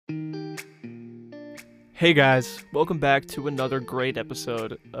Hey guys, welcome back to another great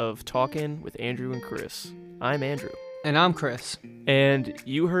episode of Talkin' with Andrew and Chris. I'm Andrew. And I'm Chris. And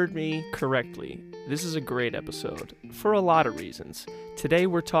you heard me correctly. This is a great episode for a lot of reasons. Today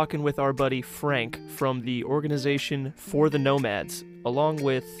we're talking with our buddy Frank from the organization For the Nomads, along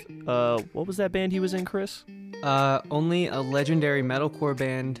with, what was that band he was in, Chris? Only a legendary metalcore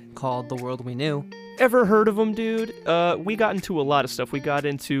band called The World We Knew. Ever heard of them, dude? We got into a lot of stuff. We got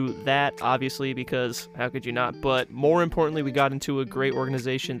into that, obviously, because how could you not? But more importantly, we got into a great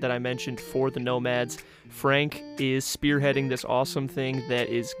organization that I mentioned, For the Nomads. Frank is spearheading this awesome thing that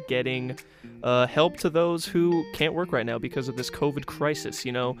is getting help to those who can't work right now because of this COVID crisis.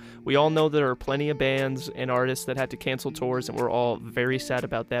 You know, we all know there are plenty of bands and artists that had to cancel tours, and we're all very sad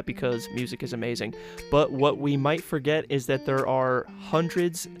about that because music is amazing. But what we might forget is that there are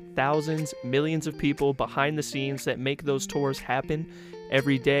hundreds, thousands, millions of people behind the scenes that make those tours happen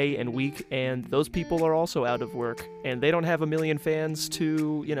every day and week, and those people are also out of work, and they don't have a million fans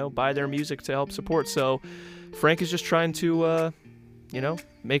to, buy their music to help support. So Frank is just trying to,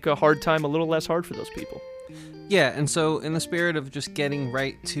 make a hard time a little less hard for those people. Yeah, and so in the spirit of just getting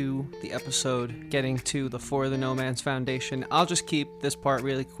right to the episode, getting to the For the Nomads Foundation, I'll just keep this part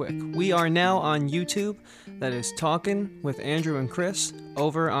really quick. We are now on YouTube. That is Talkin' with Andrew and Chris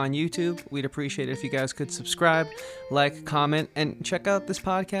over on YouTube. We'd appreciate it if you guys could subscribe, like, comment, and check out this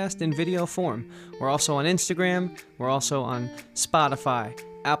podcast in video form. We're also on Instagram. We're also on Spotify,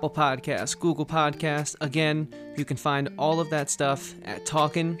 Apple Podcasts, Google Podcasts. Again, you can find all of that stuff at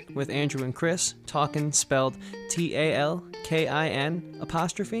Talkin' with Andrew and Chris. Talkin' spelled Talkin',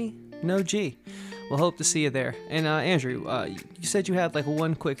 apostrophe, no G. We'll hope to see you there. And Andrew, you said you had like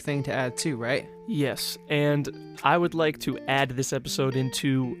one quick thing to add too, right? Yes, and I would like to add this episode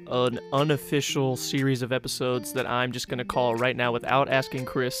into an unofficial series of episodes that I'm just going to call right now, without asking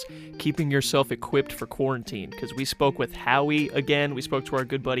Chris, Keeping Yourself Equipped for Quarantine, because we spoke with Howie again, we spoke to our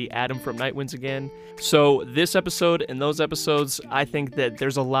good buddy Adam from Nightwinds again. So this episode and those episodes, I think that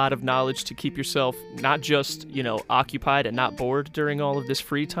there's a lot of knowledge to keep yourself not just, occupied and not bored during all of this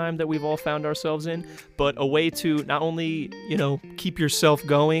free time that we've all found ourselves in, but a way to not only, keep yourself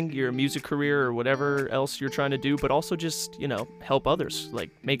going, your music career or whatever else you're trying to do, but also just, help others,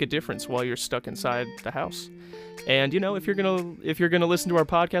 like make a difference while you're stuck inside the house. And, if you're gonna listen to our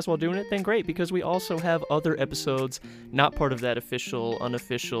podcast while doing it, then great, because we also have other episodes not part of that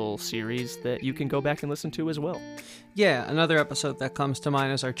unofficial series that you can go back and listen to as well. Yeah, another episode that comes to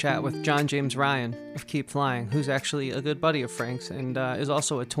mind is our chat with John James Ryan of Keep Flying, who's actually a good buddy of Frank's and is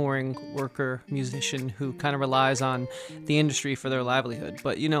also a touring worker musician who kind of relies on the industry for their livelihood.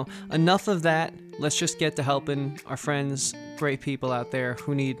 But, enough of that. Let's just get to helping our friends, great people out there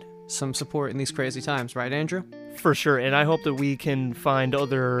who need some support in these crazy times, right, Andrew? For sure, and I hope that we can find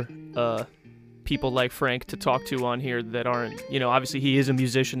other people like Frank to talk to on here that aren't, obviously he is a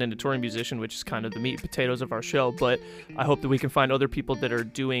musician and a touring musician, which is kind of the meat and potatoes of our show, but I hope that we can find other people that are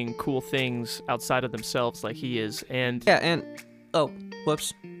doing cool things outside of themselves like he is. And yeah, and oh,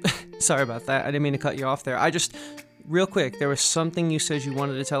 whoops. Sorry about that. I didn't mean to cut you off there. Real quick, there was something you said you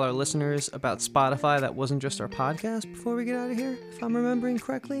wanted to tell our listeners about Spotify that wasn't just our podcast before we get out of here, if I'm remembering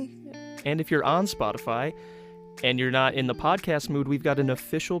correctly. And if you're on Spotify and you're not in the podcast mood, we've got an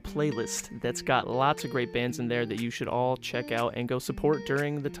official playlist that's got lots of great bands in there that you should all check out and go support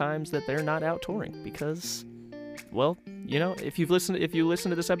during the times that they're not out touring, because, well, if you listen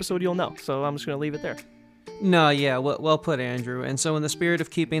to this episode, you'll know. So I'm just going to leave it there. No, yeah, well put, Andrew. And so in the spirit of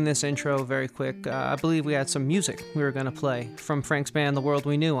keeping this intro very quick, I believe we had some music we were going to play from Frank's band, The World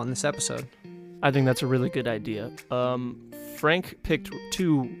We Knew, on this episode. I think that's a really good idea. Frank picked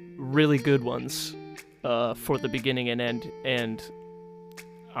two really good ones for the beginning and end, and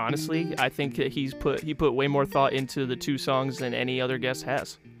honestly, I think that he put way more thought into the two songs than any other guest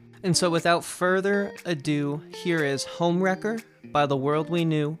has. And so without further ado, here is Homewrecker by The World We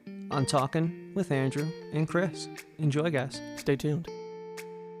Knew on Talkin' with Andrew and Chris. Enjoy, guys. Stay tuned.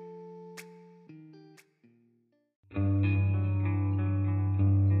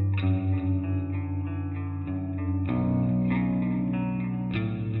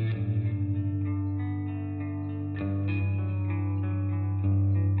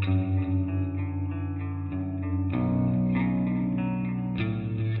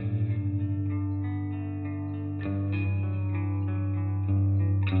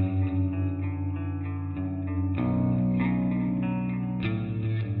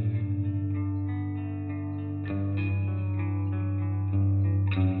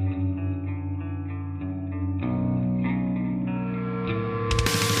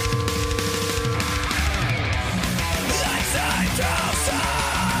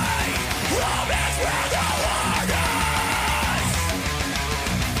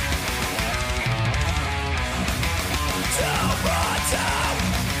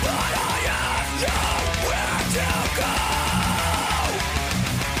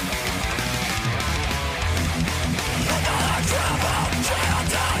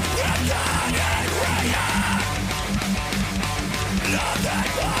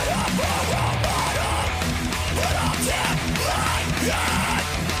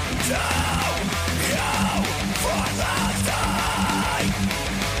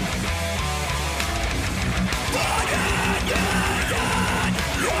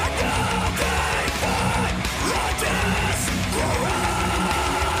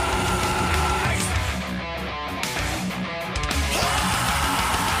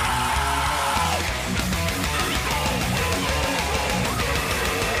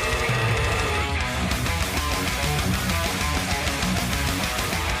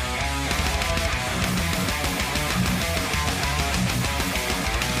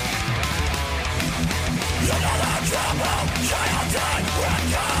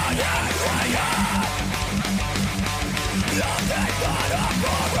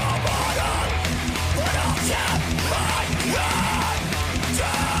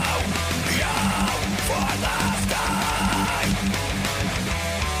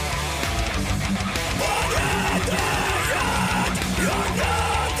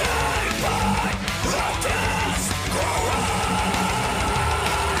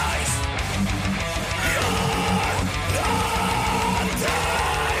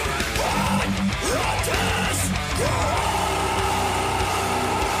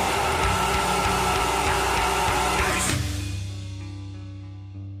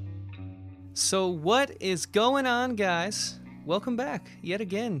 So what is going on, guys? Welcome back yet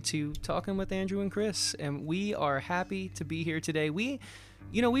again to Talking with Andrew and Chris, and we are happy to be here today. We've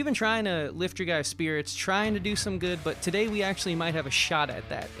been trying to lift your guys' spirits, trying to do some good, but today we actually might have a shot at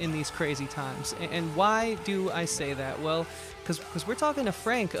that in these crazy times. And why do I say that? Well, because we're talking to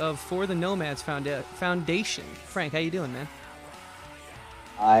Frank of For the Nomads Foundation. Frank, how you doing, man?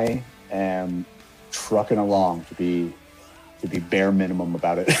 I am trucking along to be bare minimum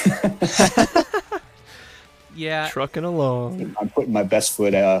about it. Yeah, trucking along. I'm putting my best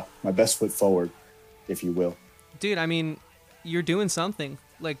foot forward, if you will. Dude, I mean, you're doing something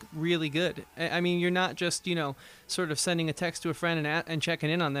like really good. I mean, you're not just sort of sending a text to a friend and checking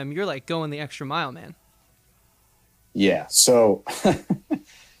in on them. You're like going the extra mile, man. Yeah. So,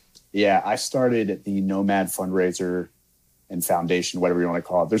 yeah, I started the Nomad fundraiser and foundation, whatever you want to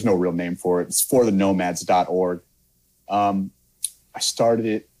call it. There's no real name for it. It's forthenomads.org. I started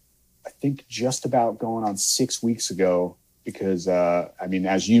it, I think, just about going on 6 weeks ago because,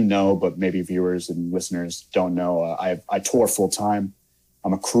 as you know, but maybe viewers and listeners don't know, I tour full time.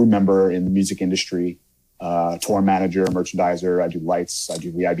 I'm a crew member in the music industry, tour manager, merchandiser. I do lights, I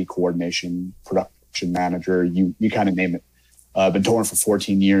do VIB coordination, production manager, you kind of name it. I've been touring for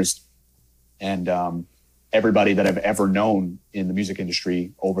 14 years. And everybody that I've ever known in the music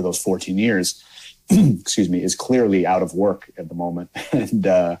industry over those 14 years, excuse me, is clearly out of work at the moment.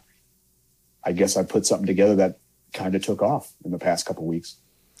 And I guess I put something together that kind of took off in the past couple of weeks.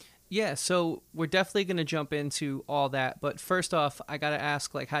 Yeah, so we're definitely going to jump into all that. But first off, I got to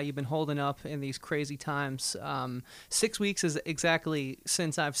ask, how you've been holding up in these crazy times. 6 weeks is exactly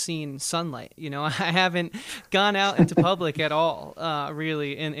since I've seen sunlight. I haven't gone out into public at all,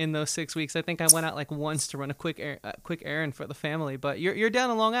 really, in those 6 weeks. I think I went out once to run a quick errand for the family. But you're down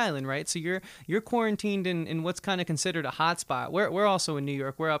in Long Island, right? So you're quarantined in what's kind of considered a hot spot. We're also in New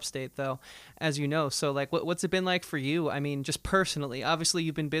York. We're upstate, though, as you know. So, what's it been like for you? I mean, just personally. Obviously,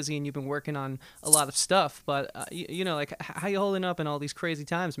 you've been busy and you've been working on a lot of stuff, but how you holding up in all these crazy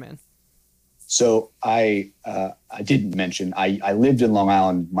times, man? So I didn't mention I lived in Long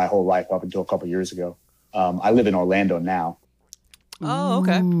Island my whole life up until a couple of years ago. I live in Orlando now. Oh,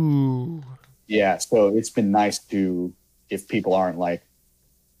 okay. Ooh. Yeah, so it's been nice to, if people aren't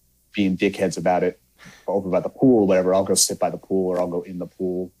being dickheads about it over by the pool or whatever, I'll go sit by the pool or I'll go in the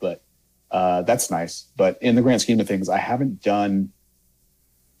pool. But that's nice. But in the grand scheme of things, I haven't done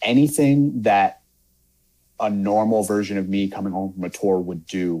anything that a normal version of me coming home from a tour would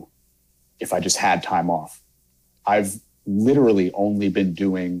do if I just had time off. I've literally only been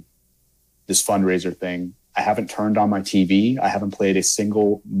doing this fundraiser thing. I haven't turned on my TV. I haven't played a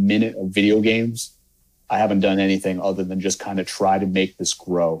single minute of video games. I haven't done anything other than just kind of try to make this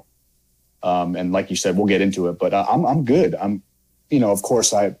grow. And like you said, we'll get into it, but I'm good. Of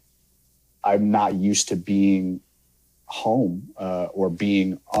course I'm not used to being home or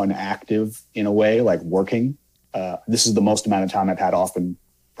being unactive in a way, like working. This is the most amount of time I've had off in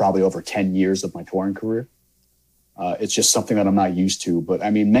probably over 10 years of my touring career. It's just something that I'm not used to, but I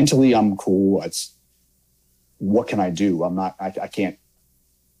mean, mentally I'm cool. What can I do? I can't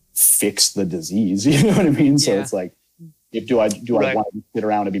fix the disease. You know what I mean? So it's like, do I want to sit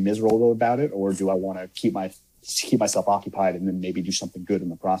around and be miserable about it? Or do I want to keep myself occupied and then maybe do something good in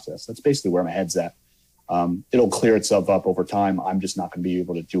the process? That's basically where my head's at. It'll clear itself up over time. I'm just not going to be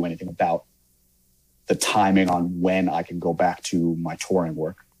able to do anything about the timing on when I can go back to my touring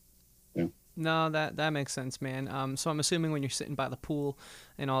work. Yeah. No, that makes sense, man. So I'm assuming when you're sitting by the pool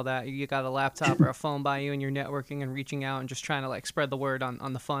and all that, you got a laptop or a phone by you and you're networking and reaching out and just trying to spread the word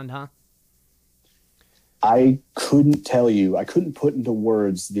on the fund, huh? I couldn't put into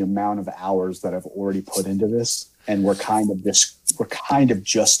words the amount of hours that I've already put into this. And we're kind of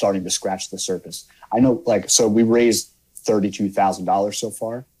just starting to scratch the surface. I know, so we raised $32,000 so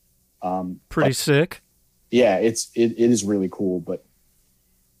far. Pretty sick. Yeah, it is really cool, but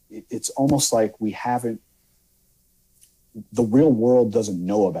it's almost like the real world doesn't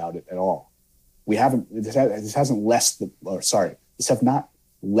know about it at all. This has not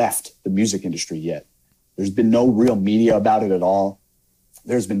left the music industry yet. There's been no real media about it at all.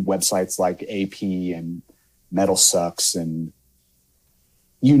 There's been websites like AP and Metal Sucks and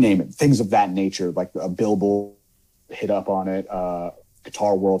you name it, things of that nature, like a Billboard hit up on it,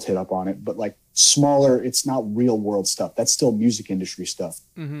 Guitar World hit up on it, but smaller, it's not real world stuff. That's still music industry stuff.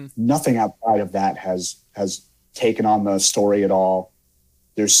 Mm-hmm. Nothing outside of that has taken on the story at all.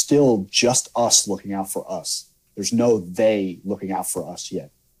 There's still just us looking out for us. There's no they looking out for us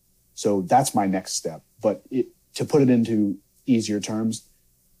yet. So that's my next step. But to put it into easier terms,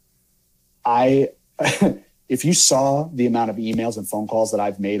 if you saw the amount of emails and phone calls that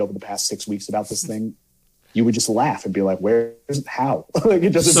I've made over the past 6 weeks about this thing, you would just laugh and be like, how? Like,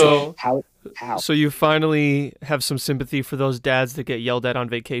 it doesn't, So- how? So you finally have some sympathy for those dads that get yelled at on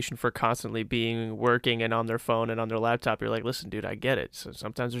vacation for constantly being working and on their phone and on their laptop. You're like, listen, dude, I get it. So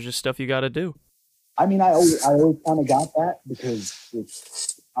sometimes there's just stuff you got to do. I mean, I always kind of got that because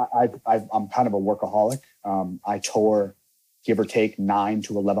I'm kind of a workaholic. I tour, give or take 9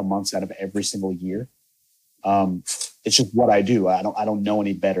 to 11 months out of every single year. It's just what I do. I don't know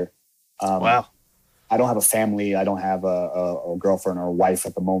any better. Wow. I don't have a family. I don't have a girlfriend or a wife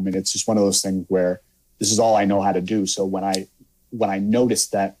at the moment. It's just one of those things where this is all I know how to do. So when I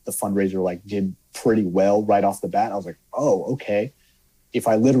noticed that the fundraiser like did pretty well right off the bat, I was like, oh, okay. If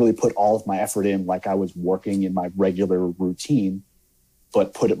I literally put all of my effort in, like I was working in my regular routine,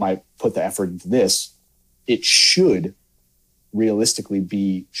 but put the effort into this, it should realistically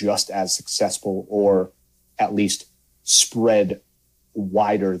be just as successful, or at least spread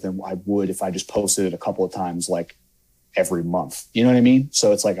wider than I would if I just posted it a couple of times, like every month. You know what I mean?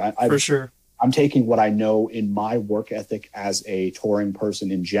 So it's like For sure. I'm taking what I know in my work ethic as a touring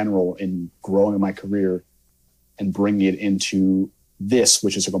person in general, in growing my career, and bringing it into this,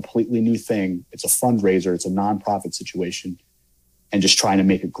 which is a completely new thing. It's a fundraiser. It's a nonprofit situation, and just trying to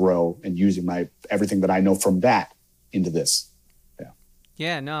make it grow and using everything that I know from that into this.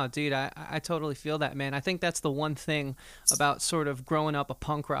 Yeah, no, dude, I totally feel that, man. I think that's the one thing about sort of growing up a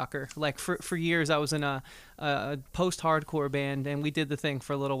punk rocker. Like for years, I was in a post-hardcore band, and we did the thing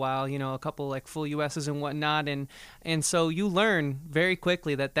for a little while, you know, a couple like full USs and whatnot, and so you learn very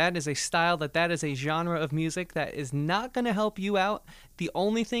quickly that is a style, that is a genre of music that is not going to help you out. The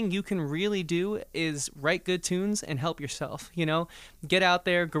only thing you can really do is write good tunes and help yourself, you know, get out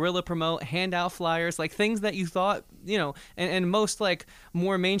there, guerrilla promote, hand out flyers, like things that you thought, you know, and most like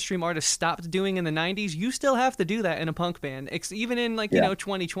more mainstream artists stopped doing in the 90s. You still have to do that in a punk band, even in like, you know,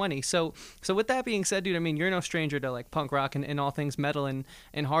 2020. So with that being said, dude, I mean, you're no stranger to like punk rock and all things metal and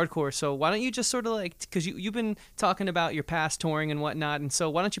hardcore. So why don't you just sort of like, because you've been talking about your past touring and whatnot, and so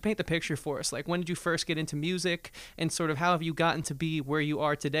why don't you paint the picture for us? Like, when did you first get into music, and sort of how have you gotten to be where you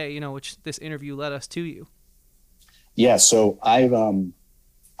are today, you know, which this interview led us to you? Yeah, so I'm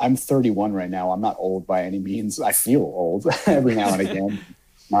 31 right now. I'm not old by any means. I feel old every now and again.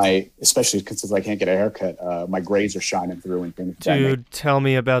 Especially since I can't get a haircut, my grays are shining through and things. Dude, tell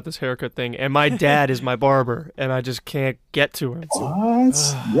me about this haircut thing. And my dad is my barber, and I just can't get to him. So.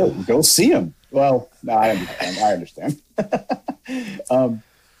 What? Yo, go see him. Well, no, I understand.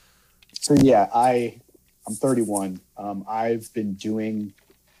 So yeah, I'm 31. I've been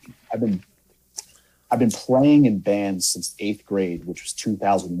playing in bands since 8th grade, which was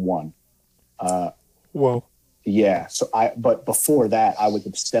 2001. Whoa. Yeah. But before that, I was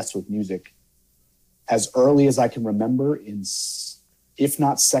obsessed with music as early as I can remember, if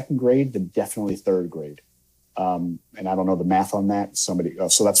not 2nd grade, then definitely 3rd grade. And I don't know the math on that. So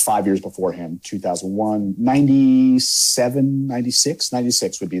that's 5 years before him, 2001, 97,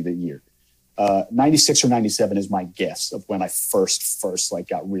 96 would be the year. 96 or 97 is my guess of when I first like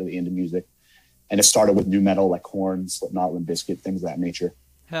got really into music. And it started with new metal, like Korn, Slipknot, Limp Bizkit, things of that nature.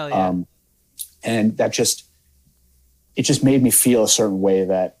 Hell yeah. And it just made me feel a certain way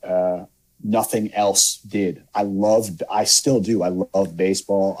that nothing else did. I still do. I love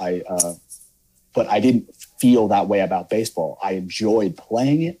baseball. But I didn't feel that way about baseball. I enjoyed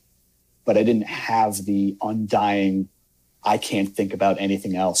playing it, but I didn't have the undying, I can't think about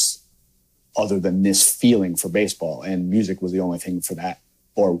anything else other than this feeling for baseball. And music was the only thing for that,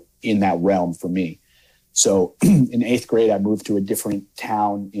 or in that realm for me. So in 8th grade, I moved to a different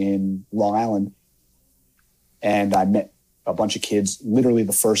town in Long Island, and I met a bunch of kids literally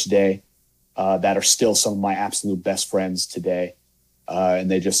the first day that are still some of my absolute best friends today.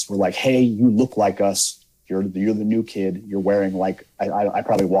 And they just were like, hey, you look like us. You're the new kid. You're wearing like, I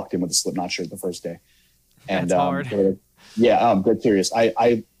probably walked in with a Slipknot shirt the first day. And that's hard. Yeah, I'm dead serious.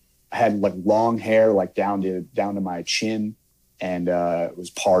 I had like long hair, like down to my chin, and it was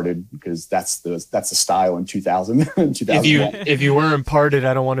parted because that's the style in 2000. If you weren't parted,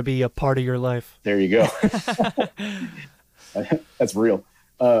 I don't want to be a part of your life. There you go. That's real.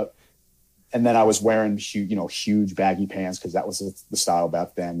 And then I was wearing huge baggy pants because that was the style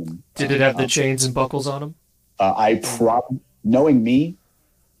back then. And, did it have the chains and buckles on them? Knowing me,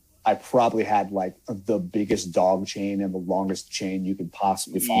 I probably had like the biggest dog chain and the longest chain you could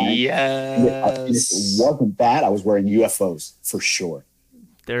possibly find. Yes. If it wasn't that, I was wearing UFOs for sure.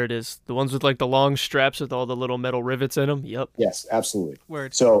 There it is. The ones with like the long straps with all the little metal rivets in them. Yep. Yes, absolutely.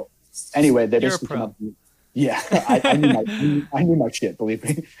 Word. So anyway, they You're basically a pro. yeah, I knew my shit, believe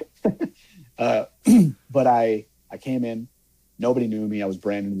me. But I came in, nobody knew me. I was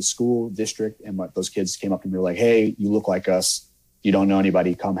brand new to the school district, and those kids came up to me and were like, "Hey, you look like us. You don't know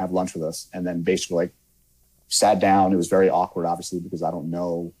anybody. Come have lunch with us." And then basically like sat down. It was very awkward, obviously, because I don't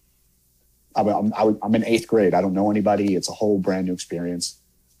know. I'm in 8th grade. I don't know anybody. It's a whole brand new experience.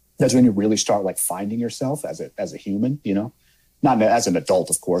 That's when you really start like finding yourself as a human, you know, not as an adult,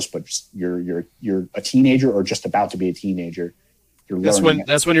 of course, but just you're a teenager or just about to be a teenager. You're learning.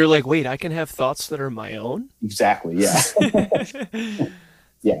 That's when you're like, wait, I can have thoughts that are my own. Exactly. Yeah.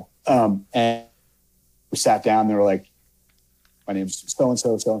 Yeah. And we sat down. They were like, "My name's so and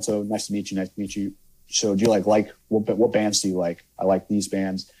so, so and so. Nice to meet you. Nice to meet you. So do you like what bands do you like? I like these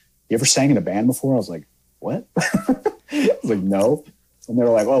bands. You ever sang in a band before?" I was like, "What?" I was like, "No." And they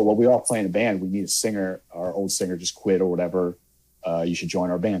were like, "Oh, well, we all play in a band. We need a singer. Our old singer just quit or whatever. You should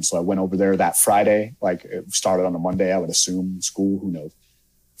join our band." So I went over there that Friday. Like it started on a Monday, I would assume school, who knows.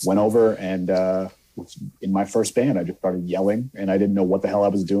 Went over and in my first band, I just started yelling and I didn't know what the hell I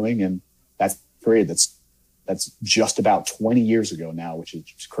was doing. And that's great. That's just about 20 years ago now, which is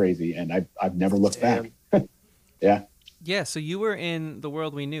just crazy. And I've never looked back. Yeah. Yeah, so you were in The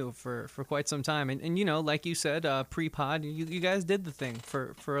World We Knew for quite some time. And you know, like you said, pre-pod, you guys did the thing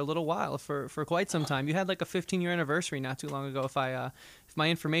for a little while, for quite some time. You had like a 15-year anniversary not too long ago, if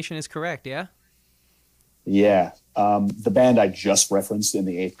my information is correct, yeah? Yeah. The band I just referenced in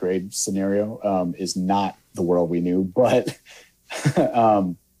the 8th grade scenario is not The World We Knew, but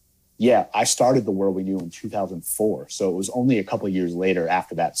yeah, I started The World We Knew in 2004. So it was only a couple of years later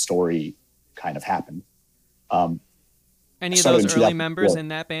after that story kind of happened. Any of those early members in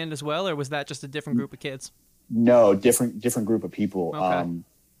that band as well, or was that just a different group of kids? No, different group of people. Okay.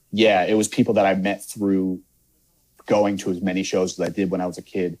 Yeah, it was people that I met through going to as many shows as I did when I was a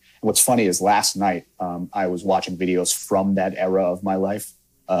kid. And what's funny is last night I was watching videos from that era of my life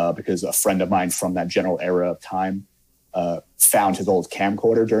because a friend of mine from that general era of time found his old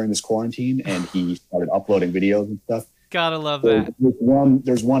camcorder during this quarantine, and he started uploading videos and stuff. Gotta love that.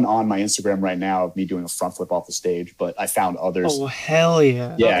 There's one on my Instagram right now of me doing a front flip off the stage, but I found others. Oh hell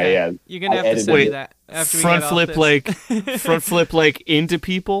yeah! Yeah, Okay. yeah. You're gonna have to send me that after we front get flip off like this. front flip like into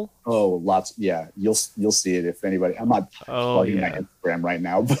people. Oh, lots. Yeah, you'll see it if anybody. I'm not plugging my Instagram right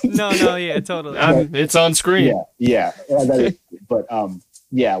now, but No, yeah, totally. It's on screen. Yeah. But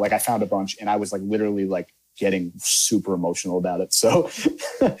yeah, like I found a bunch, and I was like literally like getting super emotional about it. So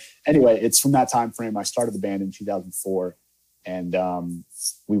anyway, it's from that time frame. I started the band in 2004, and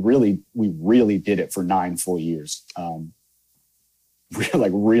we really did it for 9 full years.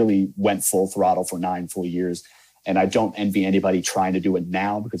 Really went full throttle for 9 full years. And I don't envy anybody trying to do it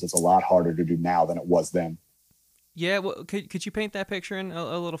now, because it's a lot harder to do now than it was then. Yeah, well, could you paint that picture in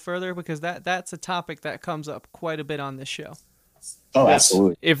a little further? Because that's a topic that comes up quite a bit on this show. Oh,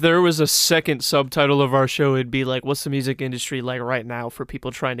 absolutely. If there was a second subtitle of our show, it'd be like, what's the music industry like right now for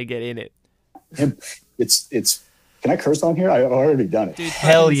people trying to get in it? It's can I curse on here? I've already done it. Dude,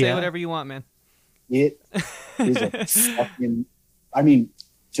 hell yeah. Say whatever you want, man. It is a fucking, I mean,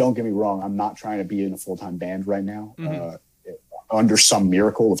 don't get me wrong. I'm not trying to be in a full-time band right now. Mm-hmm. Under some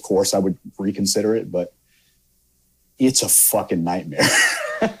miracle, of course, I would reconsider it, but it's a fucking nightmare.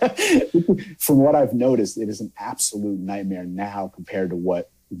 From what I've noticed, it is an absolute nightmare now compared to what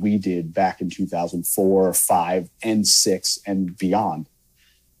we did back in 2004, 5, and 6, and beyond.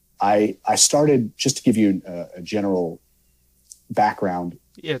 I started, just to give you a general background.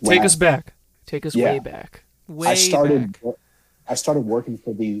 Yeah, take us back. Take us way back. I started working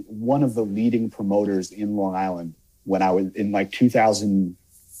for one of the leading promoters in Long Island when I was in like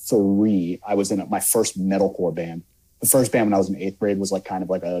 2003. I was in my first metalcore band. The first band when I was in 8th grade was like kind of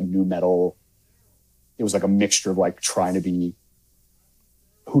like a new metal. It was like a mixture of like trying to be.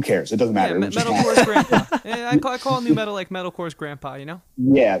 Who cares? It doesn't matter. Yeah, metalcore's grandpa. Yeah, I call new metal like metalcore's grandpa. You know?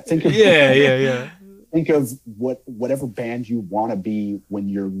 Yeah. Think of yeah. Think of whatever band you want to be when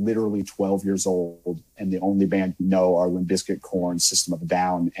you're literally 12 years old, and the only band you know are Limp Bizkit, Korn, System of a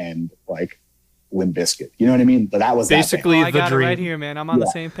Down, and like Limp Bizkit. You know what I mean? But that was basically I got dream. It right here, man. I'm on the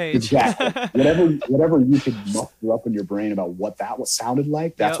same page. Exactly. whatever you could muster up in your brain about what that sounded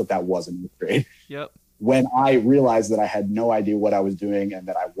like, that's what that was in 8th grade. Yep. When I realized that I had no idea what I was doing and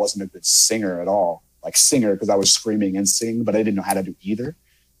that I wasn't a good singer at all, like singer because I was screaming and singing, but I didn't know how to do either.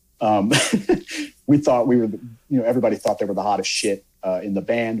 We thought we were, everybody thought they were the hottest shit in the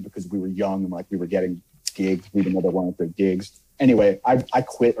band because we were young and like we were getting gigs, even though they weren't good gigs. Anyway, I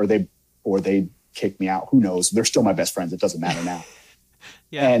quit, or they kicked me out. Who knows? They're still my best friends. It doesn't matter now.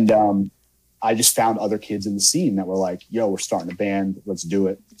 Yeah. And I just found other kids in the scene that were like, "Yo, we're starting a band. Let's do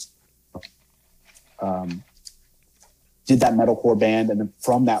it." did that metalcore band. And then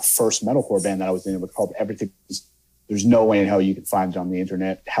from that first metalcore band that I was in, it was called Everything. There's no way in hell you can find it on the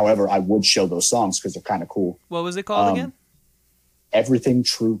internet. However, I would show those songs because they're kind of cool. What was it called again? Everything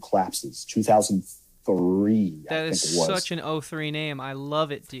True Collapses, 2003. That is such an 03 name. I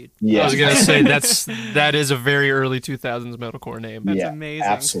love it, dude. Yeah. I was going to say that is a very early 2000s metalcore name. That's amazing.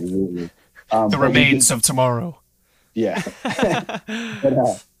 Absolutely. The Remains of Tomorrow. Yeah.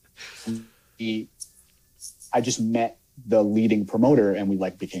 But, I just met the leading promoter and we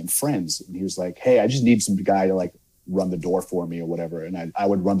like became friends. And he was like, hey, I just need some guy to like run the door for me or whatever. And I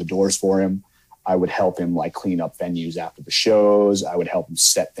would run the doors for him. I would help him like clean up venues after the shows. I would help him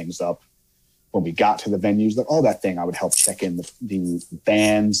set things up when we got to the venues, like all that thing. I would help check in the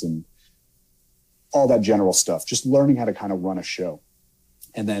bands and all that general stuff, just learning how to kind of run a show.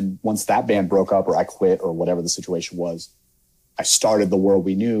 And then once that band broke up or I quit or whatever the situation was, I started The World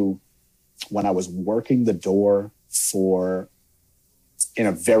We Knew when I was working the door in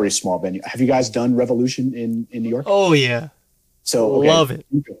a very small venue. Have you guys done Revolution in New York? Oh yeah. So okay, love it.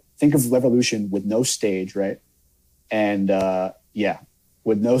 Think of Revolution with no stage, right? And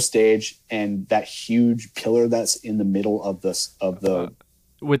with no stage and that huge pillar that's in the middle of the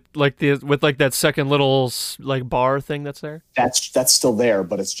with that second little like bar thing that's there. That's still there,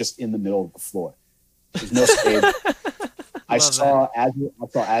 but it's just in the middle of the floor. There's no stage. I saw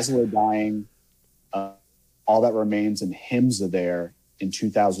Azalea Dying, All That Remains, and Hymns Are There in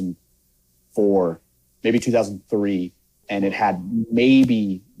 2004, maybe 2003, and it had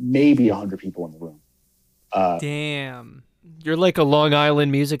maybe 100 people in the room. Damn, you're like a Long Island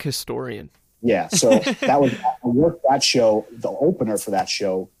music historian. Yeah, so I worked that show. The opener for that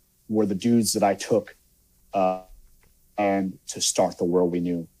show were the dudes that I took and to start The World We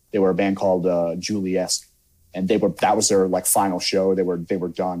Knew. They were a band called Juliesque. And that was their like final show. They were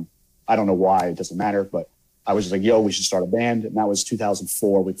done. I don't know why, it doesn't matter, but I was just like, yo, we should start a band. And that was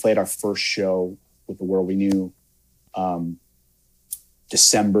 2004. We played our first show with The World We Knew,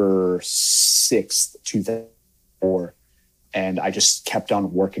 December 6th, 2004. And I just kept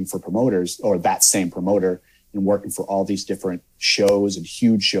on working for promoters, or that same promoter, and working for all these different shows and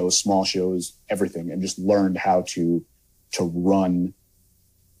huge shows, small shows, everything, and just learned how to run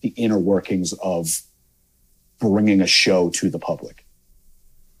the inner workings of bringing a show to the public.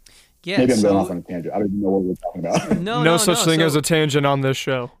 Yeah, maybe I'm going off on a tangent. I don't even know what we're talking about. No such thing as a tangent on this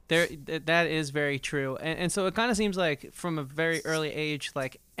show. That is very true. And so it kind of seems like from a very early age,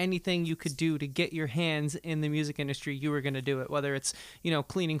 like anything you could do to get your hands in the music industry, you were going to do it. Whether it's,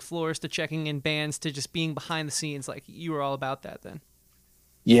 cleaning floors to checking in bands to just being behind the scenes, like you were all about that then.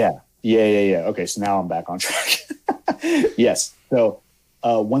 Yeah. Okay, so now I'm back on track. Yes. So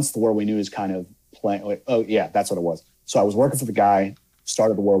once The World We Knew is kind of playing, that's what it was. So I was working for the guy,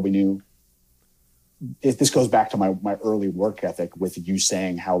 started The World We Knew. This goes back to my early work ethic with you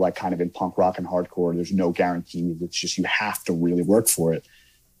saying how like kind of in punk rock and hardcore, there's no guarantees. It's just, you have to really work for it.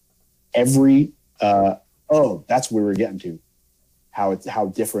 That's where we're getting to,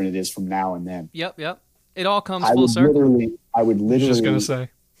 how different it is from now and then. Yep. It all comes full circle. I would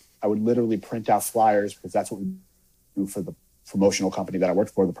literally print out flyers because that's what we do for the promotional company that I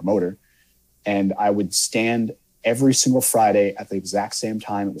worked for, the promoter. And I would stand every single Friday at the exact same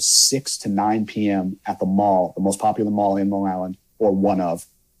time. It was 6 to 9 p.m. at the mall, the most popular mall in Long Island, or one of.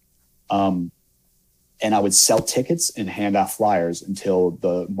 And I would sell tickets and hand out flyers until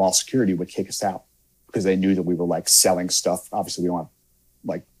the mall security would kick us out because they knew that we were like selling stuff. Obviously, we don't have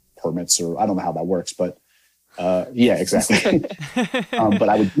like permits, or I don't know how that works, but yeah, exactly. But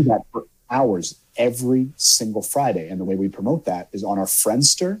I would do that for hours every single Friday. And the way we promote that is on our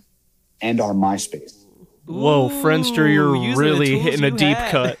Friendster and our MySpace. Whoa, Friendster, you're really hitting a deep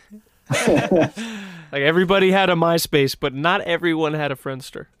cut. Like everybody had a MySpace, but not everyone had a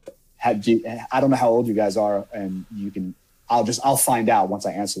Friendster. I don't know how old you guys are, and I'll find out once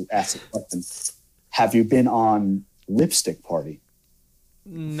I ask the question. Have you been on Lipstick Party?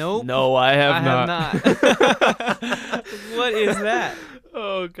 Nope. No, I have not. What is that?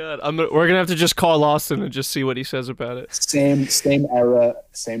 Oh God, we're gonna have to just call Austin and just see what he says about it. Same era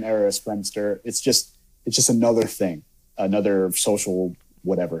as Friendster. It's just another thing, another social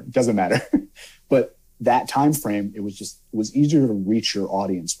whatever. It doesn't matter. But that time frame, it was easier to reach your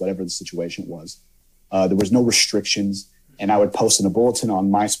audience, whatever the situation was. There was no restrictions, and I would post in a bulletin on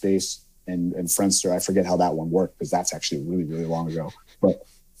MySpace and Friendster. I forget how that one worked because that's actually really, really long ago. But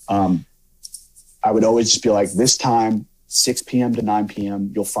I would always just be like, this time, 6 p.m. to 9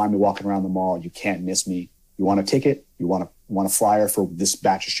 p.m., you'll find me walking around the mall. You can't miss me. You want a ticket? You want a flyer for this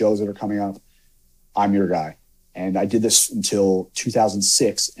batch of shows that are coming up? I'm your guy. And I did this until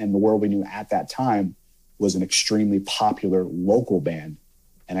 2006, and The World We Knew at that time was an extremely popular local band.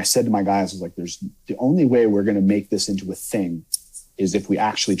 And I said to my guys, I was like, there's the only way we're going to make this into a thing is if we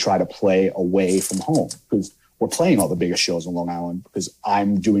actually try to play away from home, because we're playing all the biggest shows on Long Island, because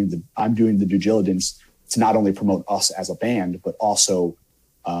I'm doing the due diligence to not only promote us as a band, but also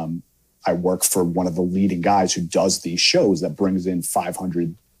I work for one of the leading guys who does these shows that brings in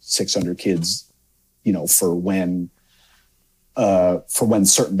 500, 600 kids, you know, for when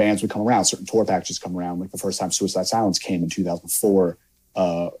certain bands would come around, certain tour packages come around. Like the first time Suicide Silence came in 2004.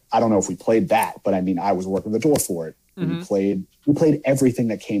 I don't know if we played that, but I mean, I was working the door for it. Mm-hmm. We played everything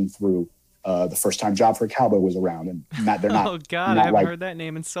that came through. The first time Job for a Cowboy was around, and they're not. Oh God, I haven't heard that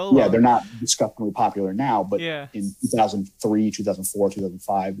name in so long. Yeah, they're not disgustingly popular now, but yeah. In 2003, 2004,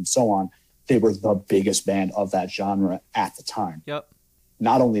 2005, and so on, they were the biggest band of that genre at the time. Yep.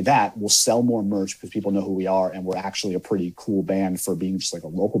 Not only that, we'll sell more merch because people know who we are, and we're actually a pretty cool band for being just like a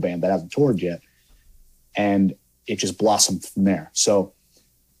local band that hasn't toured yet. And it just blossomed from there. So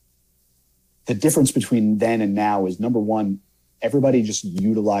the difference between then and now is, number one, everybody just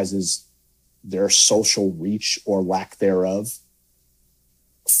utilizes their social reach or lack thereof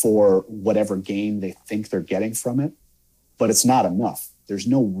for whatever gain they think they're getting from it. But it's not enough. There's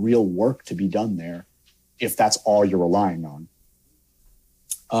no real work to be done there if that's all you're relying on.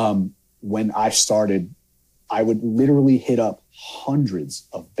 When I started, I would literally hit up hundreds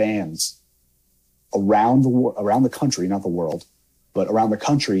of bands around the country, not the world, but around the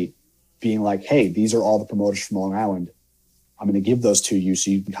country, being like, hey, these are all the promoters from Long Island. I'm going to give those to you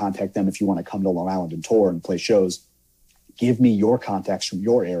so you can contact them if you want to come to Long Island and tour and play shows. Give me your contacts from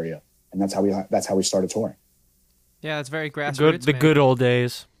your area. And that's how we started touring. Yeah, it's very grassroots. The good old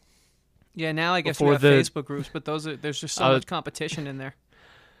days. Yeah, now I guess Before we have Facebook groups, but there's just so much competition in there.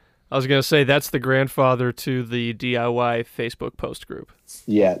 I was going to say, that's the grandfather to the DIY Facebook post group.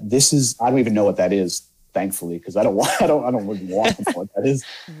 Yeah, I don't even know what that is, thankfully, because I don't really want to know what that is.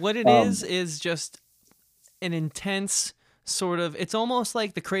 What it is just an intense sort of, it's almost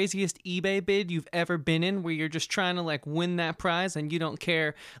like the craziest eBay bid you've ever been in, where you're just trying to like win that prize and you don't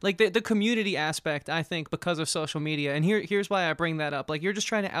care. Like the community aspect, I think, because of social media, and here's why I bring that up. Like, you're just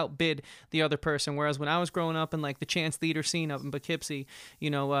trying to outbid the other person, whereas when I was growing up in like the chance theater scene up in Poughkeepsie,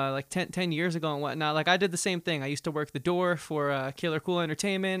 you know, like 10 years ago and whatnot, like I did the same thing. I used to work the door for Killer Cool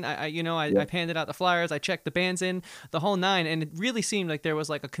Entertainment. I handed out the flyers, I checked the bands in, the whole nine, and it really seemed like there was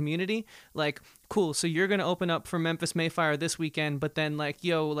like a community. Like, cool, so you're gonna open up for Memphis Mayfire this weekend, but then like,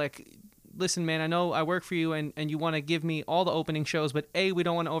 yo, like, listen, man, I know I work for you and you want to give me all the opening shows, but A, we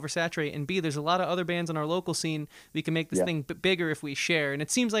don't want to oversaturate, and B, there's a lot of other bands in our local scene. We can make this thing bigger if we share. And it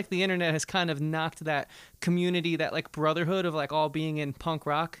seems like the internet has kind of knocked that community, that like brotherhood of like all being in punk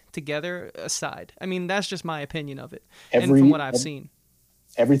rock together aside. I mean, that's just my opinion of it, and from what I've seen.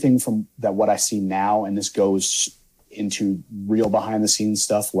 Everything from that, what I see now, and this goes into real behind the scenes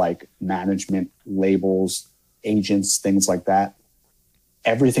stuff like management, labels, agents, things like that.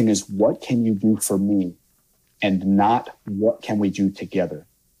 Everything is, what can you do for me, and not what can we do together.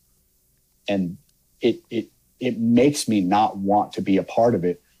 And it makes me not want to be a part of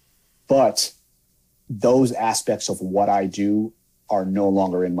it, but those aspects of what I do are no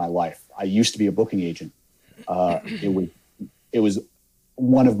longer in my life. I used to be a booking agent. It was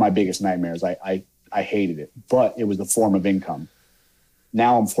one of my biggest nightmares. I hated it, but it was the form of income.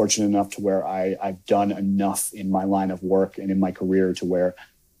 Now I'm fortunate enough to where I've done enough in my line of work and in my career to where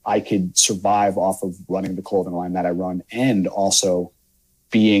I could survive off of running the clothing line that I run, and also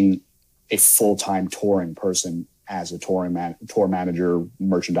being a full-time touring person as a tour manager,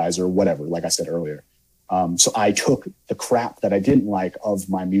 merchandiser, whatever, like I said earlier. So I took the crap that I didn't like of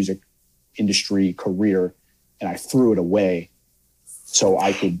my music industry career and I threw it away so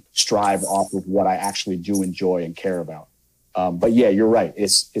I could strive off of what I actually do enjoy and care about. But yeah, you're right.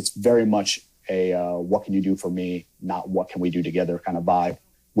 It's very much a what can you do for me, not what can we do together kind of vibe,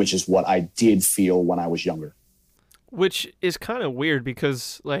 which is what I did feel when I was younger. Which is kind of weird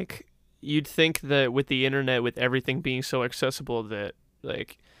because, like, you'd think that with the internet, with everything being so accessible, that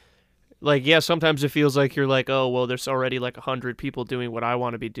like yeah, sometimes it feels like you're like, oh, well, there's already like 100 people doing what I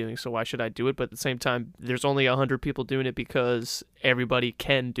want to be doing, so why should I do it? But at the same time, there's only 100 people doing it because everybody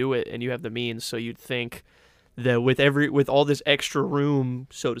can do it and you have the means. So you'd think that with all this extra room,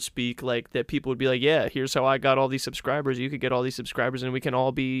 so to speak, like that people would be like, yeah, here's how I got all these subscribers. You could get all these subscribers and we can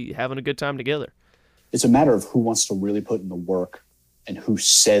all be having a good time together. It's a matter of who wants to really put in the work and who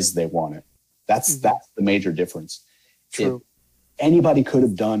says they want it. That's the major difference. True. Anybody could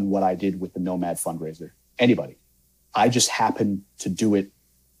have done what I did with the Nomad fundraiser. Anybody. I just happened to do it.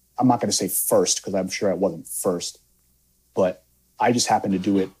 I'm not going to say first because I'm sure I wasn't first, but I just happened to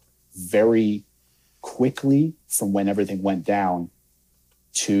do it very quickly from when everything went down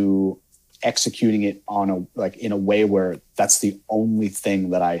to executing it in a way where that's the only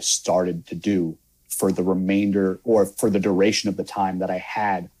thing that I started to do for the remainder or for the duration of the time that I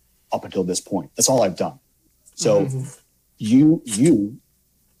had up until this point. That's all I've done. So you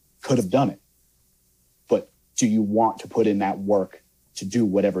could have done it, but do you want to put in that work to do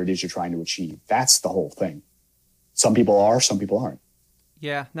whatever it is you're trying to achieve? That's the whole thing. Some people are, some people aren't.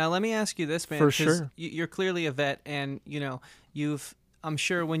 Yeah. Now let me ask you this, man. For sure. You're clearly a vet, and I'm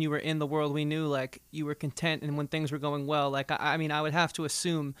sure when you were in the world, we knew like you were content, and when things were going well, like I mean, I would have to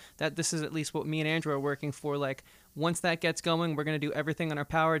assume that this is at least what me and Andrew are working for. Like once that gets going, we're gonna do everything in our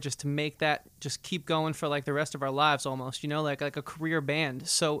power just to make that just keep going for like the rest of our lives, almost. Like a career band.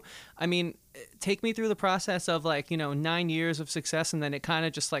 So I mean, take me through the process of like 9 years of success, and then it kind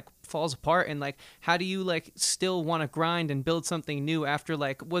of just like falls apart. And like, how do you like still want to grind and build something new after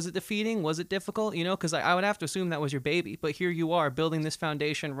like, was it defeating? Was it difficult? Because I would have to assume that was your baby, but here you are building this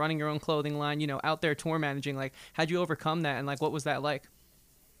foundation, running your own clothing line, out there tour managing. Like, how'd you overcome that? And like, what was that like?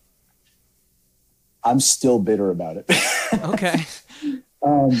 I'm still bitter about it. Okay.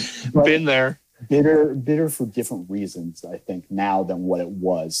 Been there. Bitter for different reasons, I think, now than what it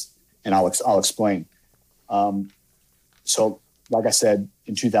was. And I'll explain. So like I said,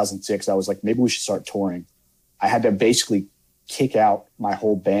 in 2006, I was like, maybe we should start touring. I had to basically kick out my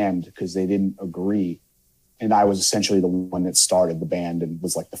whole band because they didn't agree. And I was essentially the one that started the band and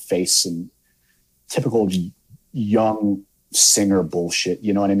was like the face and typical young singer bullshit.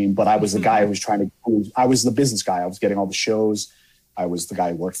 You know what I mean? But I was the guy who was I was the business guy. I was getting all the shows. I was the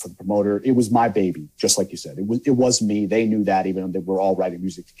guy who worked for the promoter. It was my baby, just like you said. It was me. They knew that, even though they were all writing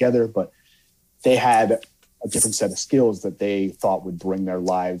music together, but they had a different set of skills that they thought would bring their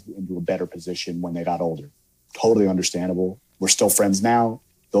lives into a better position when they got older. Totally understandable. We're still friends now.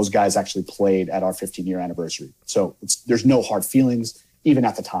 Those guys actually played at our 15-year anniversary. So there's no hard feelings, even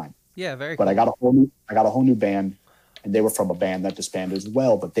at the time. Yeah, very cool. But I got a whole new band, and they were from a band that disbanded as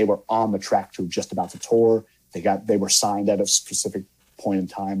well, but they were on the track to just about to tour. They were signed at a specific point in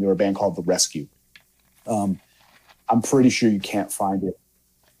time. They were a band called The Rescue. I'm pretty sure you can't find it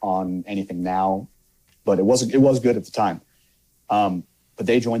on anything now, but it was good at the time. But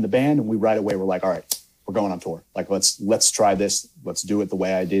they joined the band, and we right away were like, all right, we're going on tour. Like, let's try this. Let's do it the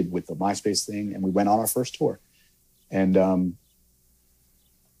way I did with the MySpace thing. And we went on our first tour. And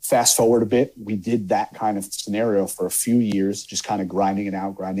fast forward a bit, we did that kind of scenario for a few years, just kind of grinding it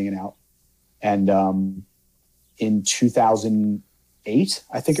out. And in 2008,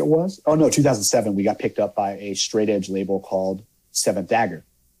 I think it was. Oh no, 2007, we got picked up by a straight edge label called Seventh Dagger,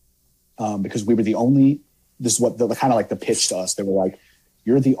 because we were the only. This is what the kind of like the pitch to us. They were like,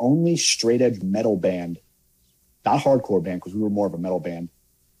 "You're the only straight edge metal band, not hardcore band, because we were more of a metal band,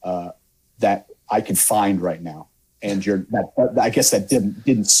 that I could find right now." And I guess that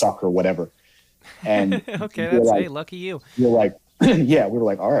didn't suck or whatever. And okay, that's like, hey, lucky you. You're like. Yeah, we were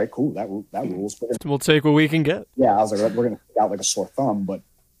like, all right, cool, that rules. We'll take what we can get. Yeah, I was like, we're going to stick out like a sore thumb, but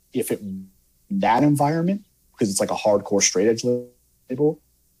if that environment, because it's like a hardcore straight edge label,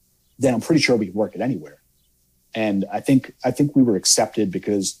 then I'm pretty sure we could work it anywhere. And I think we were accepted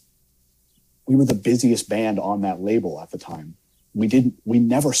because we were the busiest band on that label at the time. We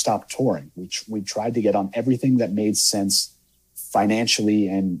never stopped touring. We tried to get on everything that made sense financially,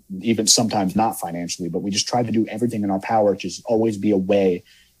 and even sometimes not financially, but we just tried to do everything in our power to just always be away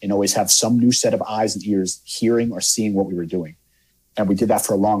and always have some new set of eyes and ears hearing or seeing what we were doing. And we did that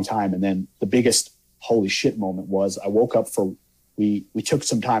for a long time. And then the biggest holy shit moment was I woke up we took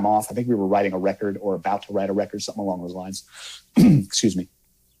some time off. I think we were writing a record or about to write a record, something along those lines. Excuse me.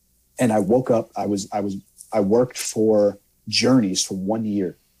 And I woke up, I worked for Journeys for 1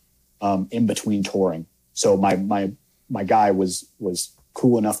 year in between touring. So my guy was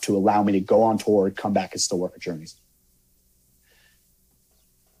cool enough to allow me to go on tour, come back and still work at Journeys.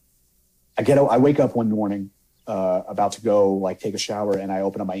 I wake up one morning, about to go like take a shower, and I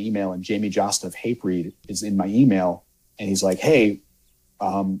open up my email, and Jamie Josta of Hatebreed is in my email, and he's like, "Hey,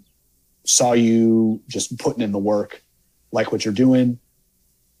 saw you just putting in the work, like what you're doing.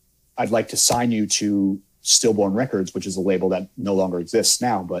 I'd like to sign you to Stillborn Records," which is a label that no longer exists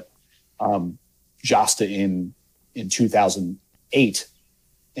now, but Josta in 2008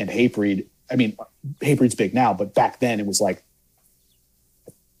 and Hatebreed. I mean, Hatebreed's big now, but back then it was like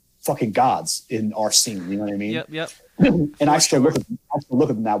fucking gods in our scene. You know what I mean? Yep. And I still look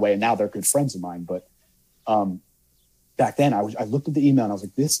at them that way, and now they're good friends of mine. But back then, I looked at the email and I was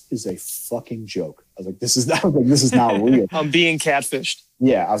like, "This is a fucking joke." I was like, "This is not real." I'm being catfished.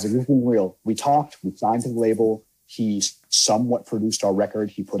 Yeah, I was like, "This isn't real." We talked. We signed to the label. He somewhat produced our record.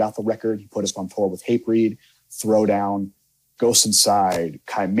 He put out the record. He put us on tour with Hatebreed, Throwdown, Ghost Inside,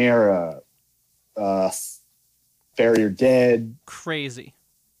 Chimera, Barrier Dead. Crazy.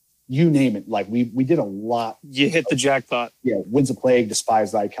 You name it. Like we did a lot. You hit the jackpot. Yeah, Winds of Plague,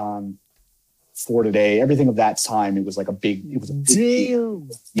 Despised Icon, For Today, everything of that time. It was like a big. It was a big Damn.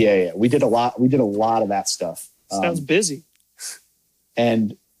 Yeah. We did a lot. We did a lot of that stuff. Sounds busy.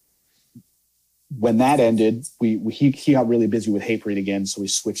 And when that ended, he got really busy with Hatebreed again, so we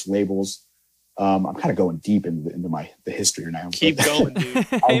switched labels. I'm kind of going deep into the history now. Keep going, dude.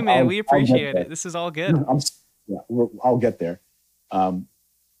 Hey, man, we appreciate I'll get it. This is all good. I'll get there.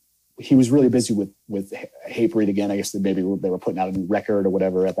 He was really busy with Hatebreed again. I guess that maybe they were putting out a new record or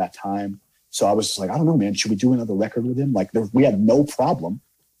whatever at that time. So I was just like, I don't know, man. Should we do another record with him? Like, we had no problem.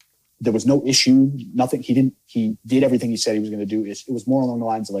 There was no issue. Nothing. He did everything he said he was going to do. It was more along the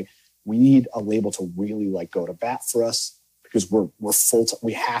lines of like, we need a label to really like go to bat for us because we're full.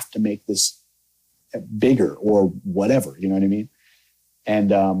 We have to make this bigger or whatever. You know what I mean?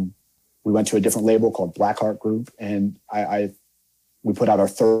 And we went to a different label called Blackheart Group, and we put out our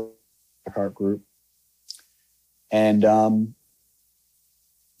third Blackheart Group, and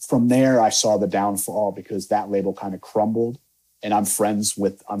from there I saw the downfall because that label kind of crumbled. And I'm friends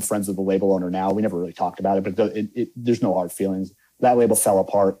with the label owner now. We never really talked about it, but there's no hard feelings. That label fell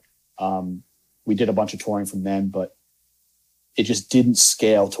apart. We did a bunch of touring from then, but it just didn't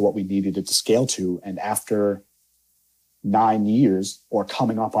scale to what we needed it to scale to. And after 9 years, or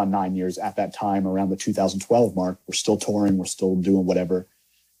coming up on 9 years at that time, around the 2012 mark, we're still touring, we're still doing whatever.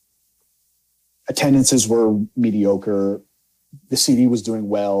 Attendances were mediocre. The CD was doing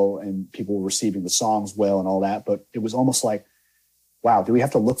well and people were receiving the songs well and all that, but it was almost like, wow, do we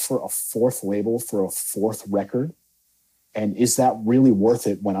have to look for a fourth label for a fourth record? And is that really worth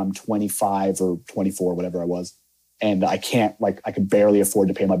it when I'm 25 or 24, whatever I was? And I can't, like, I could barely afford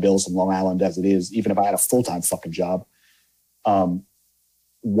to pay my bills in Long Island as it is, even if I had a full-time fucking job.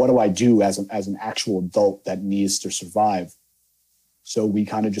 What do I do as an actual adult that needs to survive? So we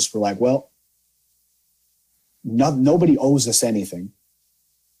kind of just were like, well, nobody owes us anything,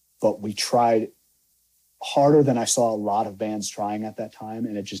 but we tried harder than I saw a lot of bands trying at that time,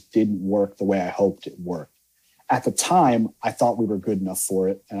 and it just didn't work the way I hoped it worked. At the time, I thought we were good enough for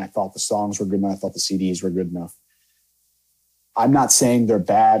it, and I thought the songs were good enough. I thought the CDs were good enough. I'm not saying they're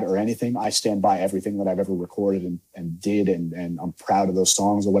bad or anything. I stand by everything that I've ever recorded and did, and I'm proud of those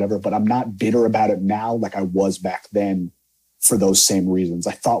songs or whatever, but I'm not bitter about it now like I was back then for those same reasons.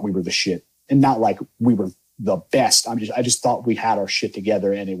 I thought we were the shit, and not like we were the best. I just thought we had our shit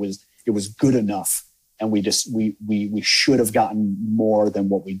together, and it was good enough. And we should have gotten more than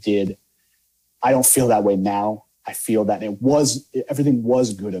what we did. I don't feel that way now. I feel that everything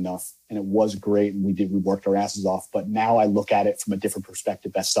was good enough and it was great, and we worked our asses off. But now I look at it from a different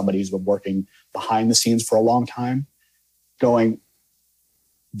perspective as somebody who's been working behind the scenes for a long time, going,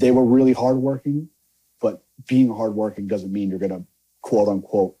 they were really hardworking, but being hardworking doesn't mean you're going to quote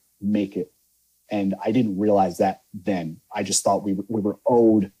unquote make it. And I didn't realize that then. I just thought we were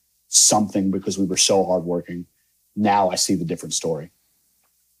owed something because we were so hardworking. Now I see the different story.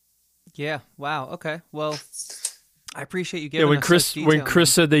 Yeah. Wow. Okay. Well, I appreciate you giving when us Chris such detail, when Chris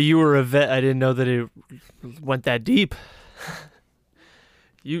man. said that you were a vet, I didn't know that it went that deep.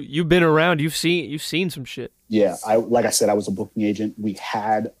 You've been around. You've seen some shit. Yeah. Like I said, I was a booking agent. We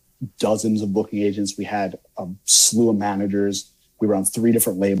had dozens of booking agents. We had a slew of managers. We were on 3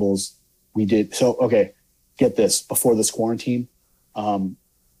 different labels. Okay, get this. Before this quarantine,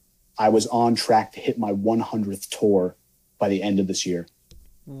 I was on track to hit my 100th tour by the end of this year.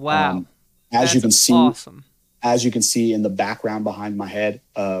 Wow. As you can see, awesome. As you can see in the background behind my head,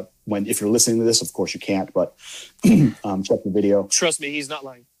 if you're listening to this, of course you can't, but check the video. Trust me, he's not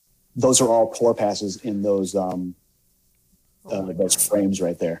lying. Those are all tour passes in those frames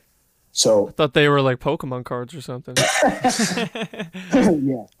right there. So I thought they were like Pokemon cards or something.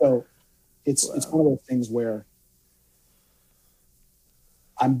 yeah. So it's one of those things where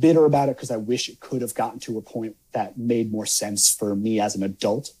I'm bitter about it because I wish it could have gotten to a point that made more sense for me as an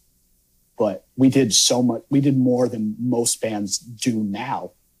adult. But we did so much. We did more than most bands do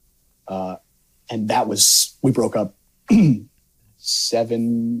now. And we broke up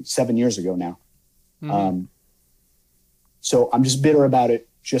 7 years ago now. Mm-hmm. So I'm just bitter about it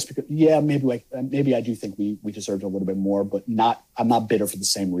just because, maybe I do think we deserved a little bit more, but I'm not bitter for the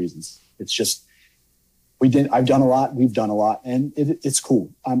same reasons. It's just, I've done a lot, we've done a lot, and it's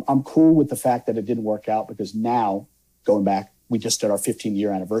cool. I'm cool with the fact that it didn't work out, because now, going back, we just did our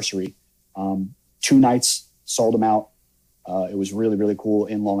 15-year anniversary. 2 nights, sold them out. It was really, really cool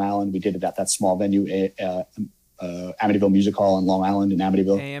in Long Island. We did it at that small venue, Amityville Music Hall in Long Island in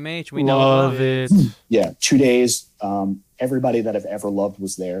Amityville. AMH, we know Love it. Yeah, 2 days. Everybody that I've ever loved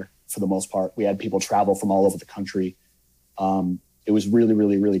was there for the most part. We had people travel from all over the country. It was really,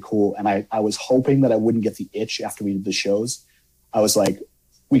 really, really cool. And I was hoping that I wouldn't get the itch after we did the shows. I was like,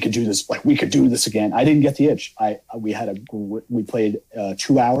 we could do this. Like, we could do this again. I didn't get the itch. We played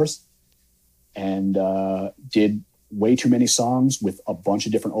 2 hours and did way too many songs with a bunch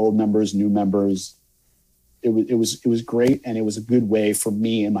of different old members, new members. It was great, and it was a good way for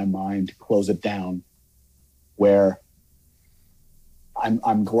me in my mind to close it down. Where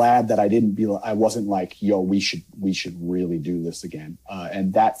I'm glad that I wasn't like, yo, we should really do this again.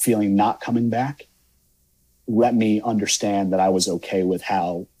 And that feeling not coming back let me understand that I was okay with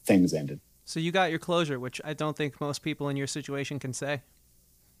how things ended. So you got your closure, which I don't think most people in your situation can say.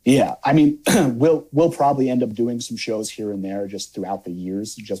 Yeah, I mean, we'll probably end up doing some shows here and there just throughout the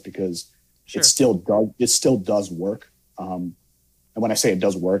years, just because Sure. it still does work. And when I say it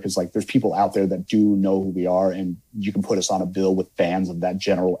does work, it's like there's people out there that do know who we are, and you can put us on a bill with fans of that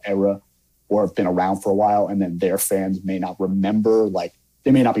general era or have been around for a while, and then their fans may not remember, like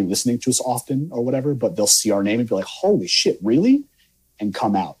they may not be listening to us often or whatever, but they'll see our name and be like, holy shit, really? And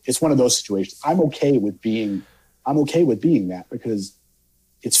come out. It's one of those situations. I'm okay with being that because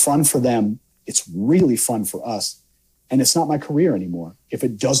it's fun for them. It's really fun for us. And it's not my career anymore. If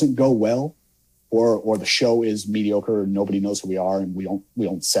it doesn't go well, or the show is mediocre and nobody knows who we are and we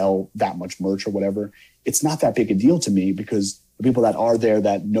don't sell that much merch or whatever, it's not that big a deal to me because the people that are there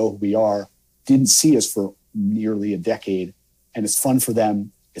that know who we are didn't see us for nearly a decade, and it's fun for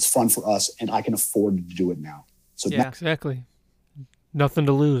them, it's fun for us, and I can afford to do it now. So Yeah. Exactly. Nothing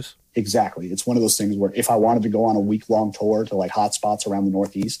to lose. exactly. It's one of those things where if I wanted to go on a week-long tour to like hot spots around the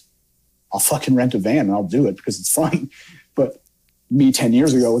Northeast, I'll fucking rent a van and I'll do it because it's fun. But me 10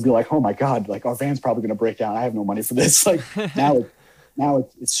 years ago would be like, oh my God, like our van's probably going to break down. I have no money for this. Like now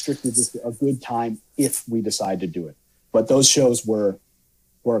it's strictly just a good time if we decide to do it. But those shows were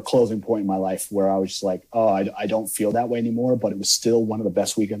a closing point in my life where I was just like, oh, I don't feel that way anymore, but it was still one of the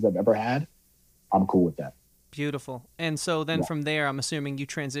best weekends I've ever had. I'm cool with that. Beautiful. And so then from there, I'm assuming you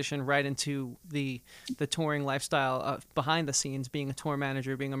transition right into the touring lifestyle behind the scenes, being a tour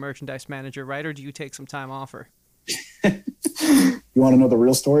manager, being a merchandise manager, right? Or do you take some time off? Or You want to know the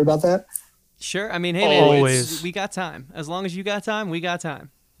real story about that? Sure. I mean, hey, man, Always. we got time. As long as you got time, we got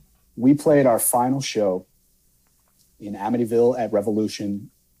time. We played our final show in Amityville at Revolution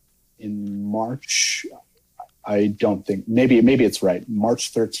in March. I don't think, maybe it's right.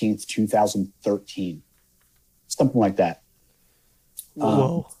 March 13th, 2013. Something like that.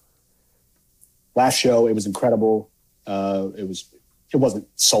 Whoa. Last show, it was incredible. It wasn't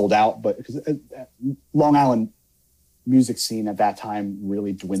sold out, but because Long Island music scene at that time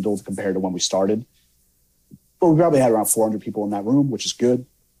really dwindled compared to when we started. But we probably had around 400 people in that room, which is good.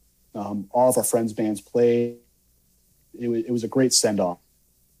 All of our friends' bands played. It was a great send-off.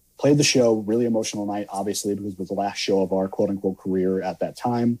 Played the show, really emotional night, obviously, because it was the last show of our quote-unquote career at that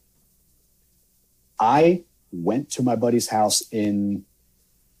time. I went to my buddy's house in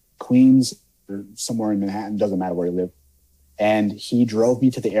Queens or somewhere in Manhattan, doesn't matter where he lived, and he drove me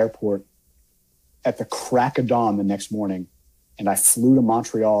to the airport at the crack of dawn the next morning, and I flew to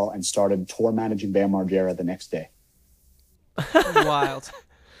Montreal and started tour managing Bam Margera the next day. Wild.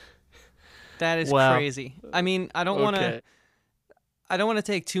 That is Wow. crazy. I mean, I don't want to. Okay. I don't want to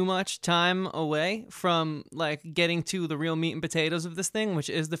take too much time away from like getting to the real meat and potatoes of this thing, which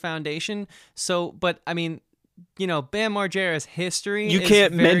is the foundation. So, but I mean, you know, Bam Margera's history. You is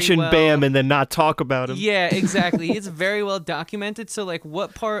can't very mention well- Bam and then not talk about him. Yeah, exactly. It's very well documented. So, like,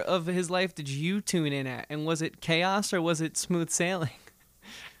 what part of his life did you tune in at? And was it chaos or was it smooth sailing?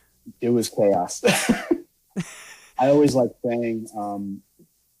 It was chaos. I always like saying,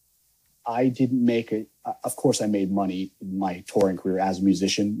 I didn't make it. Of course, I made money in my touring career as a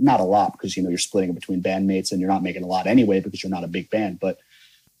musician. Not a lot because, you know, you're splitting it between bandmates and you're not making a lot anyway because you're not a big band. But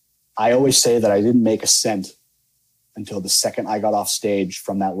I always say that I didn't make a cent until the second I got off stage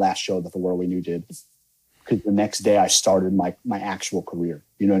from that last show that The World We Knew did. Because the next day I started my actual career.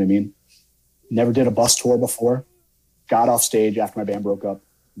 You know what I mean? Never did a bus tour before. Got off stage after my band broke up.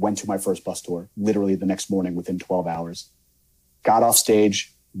 Went to my first bus tour literally the next morning within 12 hours. Got off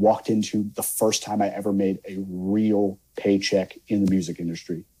stage, walked into the first time I ever made a real paycheck in the music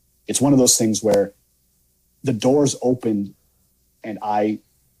industry. It's one of those things where the doors opened and I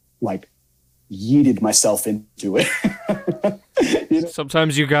like yeeted myself into it. You know?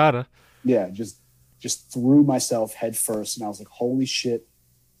 Sometimes you gotta. Yeah, just threw myself head first. And I was like, holy shit,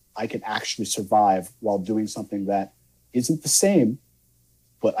 I can actually survive while doing something that isn't the same,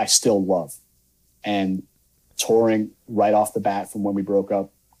 but I still love. And touring right off the bat from when we broke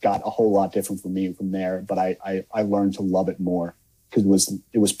up got a whole lot different for me from there. But I learned to love it more because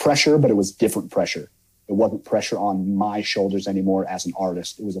it was pressure, but it was different pressure. It wasn't pressure on my shoulders anymore as an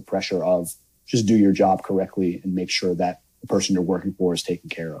artist. It was a pressure of just do your job correctly and make sure that the person you're working for is taken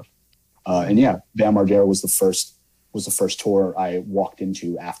care of. And yeah, Bam Margera was the first tour I walked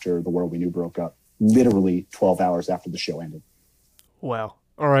into after The World We Knew broke up, literally 12 hours after the show ended. Wow.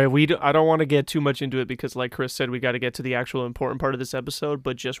 All right, I don't want to get too much into it because, like Chris said, we got to get to the actual important part of this episode.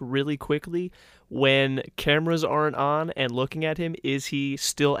 But just really quickly, when cameras aren't on and looking at him, is he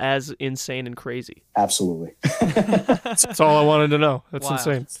still as insane and crazy? Absolutely. That's all I wanted to know. That's Wow.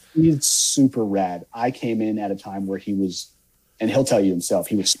 insane. He's super rad. I came in at a time where he was, and he'll tell you himself,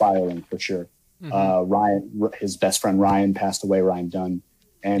 he was spiraling for sure. Ryan, his best friend Ryan passed away, Ryan Dunn,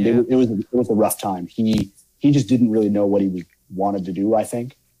 and Yeah. it was a rough time. He just didn't really know what he wanted to do, I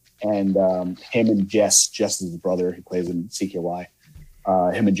think. And him and Jess is his brother, who plays in CKY.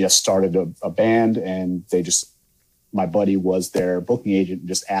 Him and Jess started a band, and my buddy was their booking agent and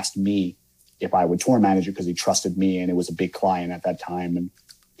just asked me if I would tour manage it because he trusted me, and it was a big client at that time, and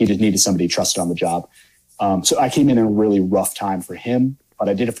he just needed somebody he trusted on the job. So I came in a really rough time for him, but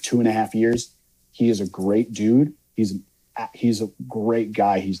I did it for 2.5 years. He is a great dude. He's a great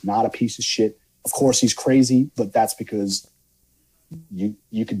guy. He's not a piece of shit. Of course, he's crazy, but that's because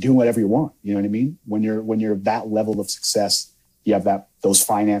you can do whatever you want. You know what I mean? When you're that level of success, you have those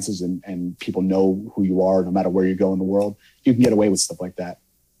finances and people know who you are no matter where you go in the world. You can get away with stuff like that.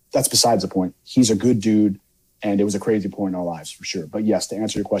 That's besides the point. He's a good dude, and it was a crazy point in our lives for sure. But yes, to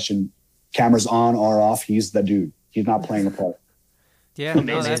answer your question, cameras on or off, he's the dude. He's not playing a part. Yeah,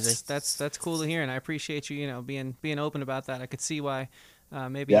 no, Amazing. that's cool to hear, and I appreciate you, being open about that. I could see why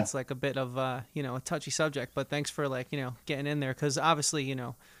maybe Yeah. it's like a bit of a touchy subject, but thanks for getting in there, because obviously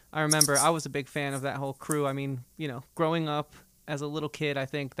I remember I was a big fan of that whole crew. I mean, growing up as a little kid, I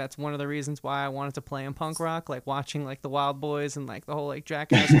think that's one of the reasons why I wanted to play in punk rock, like watching like the Wild Boys and like the whole like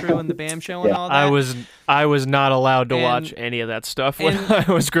Jackass crew and the BAM show and Yeah. all that. I was not allowed to And- watch any of that stuff when and-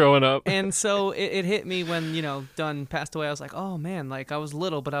 I was growing up. And so it hit me when, Dunn passed away. I was like, oh man, like I was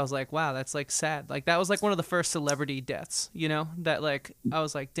little, but I was like, wow, that's like sad. Like that was like one of the first celebrity deaths, that like, I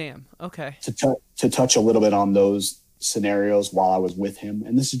was like, damn, okay. To touch a little bit on those scenarios while I was with him,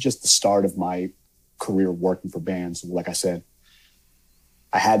 and this is just the start of my career working for bands. Like I said,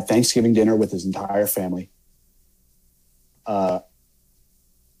 I had Thanksgiving dinner with his entire family. All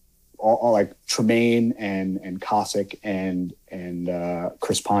like Tremaine and Cossack and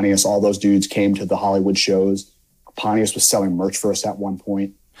Chris Pontius, all those dudes came to the Hollywood shows. Pontius was selling merch for us at one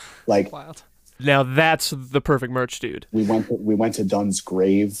point. Like Wild. Now that's the perfect merch, dude. we went to Dunn's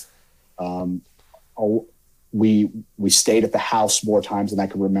grave. We stayed at the house more times than I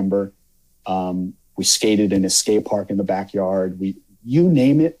can remember. We skated in his skate park in the backyard. You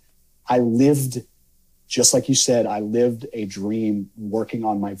name it. I lived, just like you said, I lived a dream working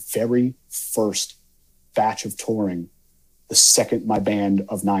on my very first batch of touring the second my band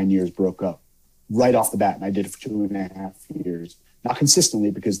of 9 years broke up, right off the bat. And I did it for 2.5 years. Not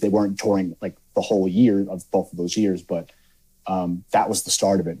consistently because they weren't touring like the whole year of both of those years, but that was the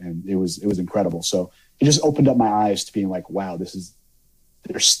start of it. And it was incredible. So it just opened up my eyes to being like, wow, this is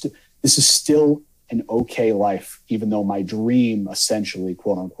still an okay life, even though my dream essentially,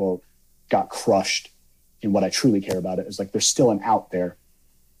 quote unquote, got crushed in what I truly care about. It is like, there's still an out there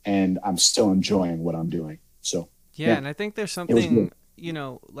and I'm still enjoying what I'm doing. So Yeah, and I think there's was something,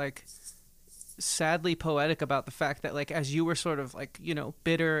 like sadly poetic about the fact that like as you were sort of like,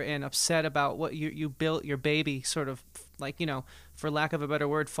 bitter and upset about what you built your baby sort of like, for lack of a better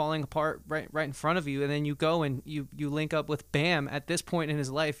word, falling apart right in front of you, and then you go and you link up with Bam at this point in his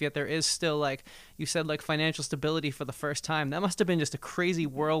life, yet there is still, like you said, like financial stability for the first time. That must have been just a crazy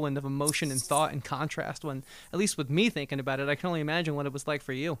whirlwind of emotion and thought and contrast when, at least with me thinking about it, I can only imagine what it was like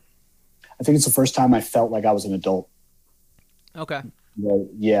for you. I think it's the first time I felt like I was an adult. Okay.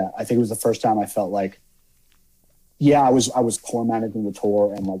 Yeah, I think it was the first time I felt like, I was tour managing the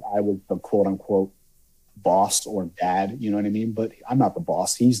tour and like I was the quote unquote boss or dad, you know what I mean? But I'm not the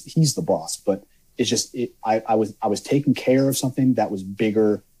boss. He's the boss. But it's just I was taking care of something that was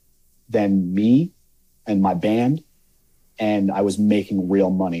bigger than me and my band, and I was making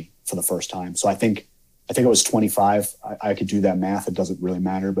real money for the first time. So I think I was 25. I could do that math. It doesn't really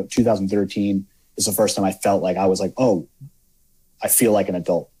matter. But 2013 is the first time I felt like I was like, oh, I feel like an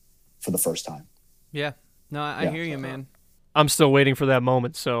adult for the first time. Yeah. No, I hear you, man. I'm still waiting for that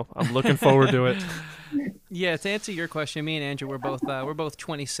moment, so I'm looking forward to it. Yeah, to answer your question, me and Andrew we're both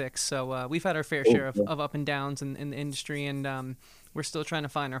 26, so we've had our fair share of up and downs in the industry, and we're still trying to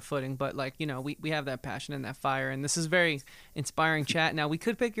find our footing. But like we have that passion and that fire, and this is very inspiring chat. Now we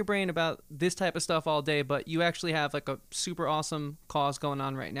could pick your brain about this type of stuff all day, but you actually have like a super awesome cause going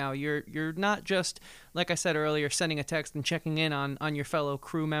on right now. You're not just, like I said earlier, sending a text and checking in on your fellow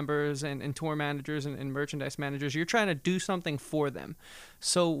crew members and tour managers and merchandise managers. You're trying to do something for them.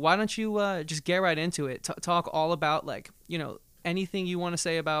 So why don't you just get right into it? Talk all about anything you want to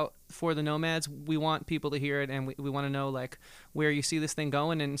say about For the Nomads. We want people to hear it, and we want to know like where you see this thing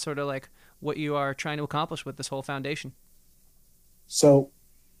going and sort of like what you are trying to accomplish with this whole foundation. So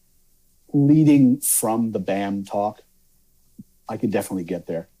leading from the BAM talk, I could definitely get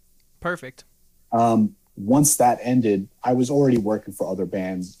there. Perfect. Once that ended, I was already working for other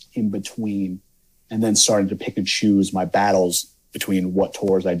bands in between, and then starting to pick and choose my battles between what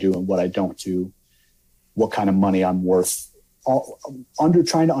tours I do and what I don't do, what kind of money I'm worth,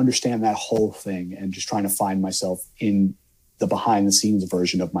 trying to understand that whole thing, and just trying to find myself in the behind the scenes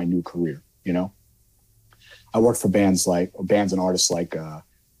version of my new career. I worked for bands and artists like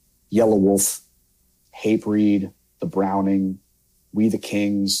Yellow Wolf, Hatebreed, The Browning, We the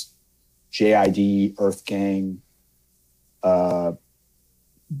Kings, JID, Earth Gang. The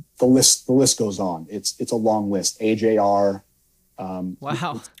list goes on. It's a long list. AJR.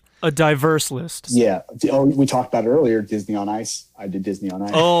 Wow. A diverse list. Yeah. We talked about it earlier, Disney on Ice. I did Disney on Ice.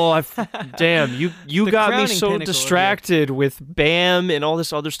 Oh, damn. You The got me crowning so pinnacle of distracted with BAM and all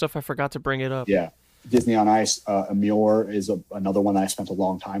this other stuff. I forgot to bring it up. Yeah. Disney on Ice. Amur is another one that I spent a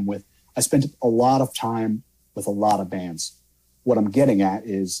long time with. I spent a lot of time with a lot of bands. What I'm getting at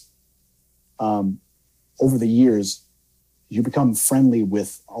is over the years, you become friendly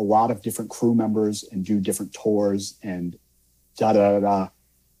with a lot of different crew members and do different tours and da-da-da-da.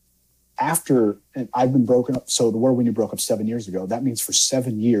 And I've been broken up. So the Whirlwind broke up 7 years ago. That means for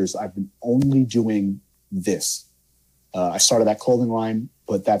 7 years, I've been only doing this. I started that clothing line,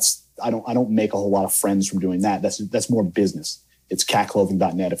 but I don't make a whole lot of friends from doing that. That's more business. It's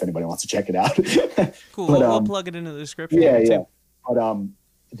catclothing.net if anybody wants to check it out. Cool. But, we'll plug it into the description. Yeah. But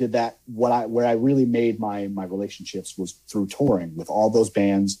did that. Where I really made my relationships was through touring with all those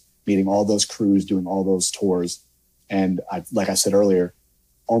bands, meeting all those crews, doing all those tours. And like I said earlier,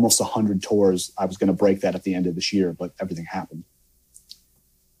 almost 100 tours. I was going to break that at the end of this year, but everything happened.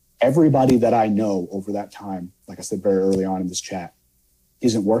 Everybody that I know over that time, like I said very early on in this chat,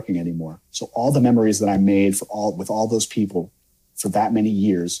 isn't working anymore. So all the memories that I made with all those people for that many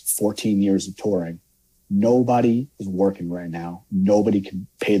years, 14 years of touring, nobody is working right now. Nobody can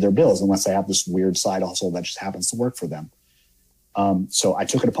pay their bills unless they have this weird side hustle that just happens to work for them. So I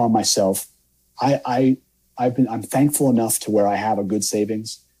took it upon myself. I'm thankful enough to where I have a good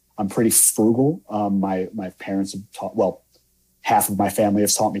savings. I'm pretty frugal. My parents have taught, half of my family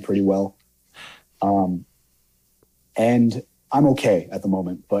has taught me pretty well. And I'm okay at the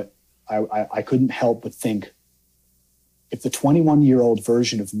moment, but I couldn't help but think if the 21-year-old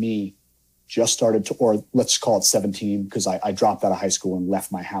version of me just started to, or let's call it 17, because I dropped out of high school and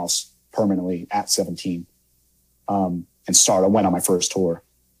left my house permanently at 17 and went on my first tour.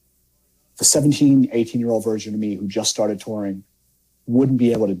 The 17, 18-year-old version of me who just started touring wouldn't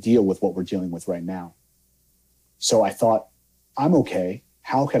be able to deal with what we're dealing with right now. So I thought, I'm okay.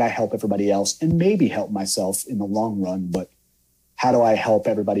 How could I help everybody else and maybe help myself in the long run? But how do I help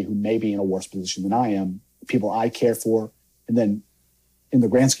everybody who may be in a worse position than I am, people I care for, and then in the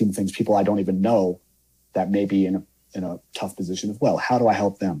grand scheme of things, people I don't even know that may be in a tough position as well. How do I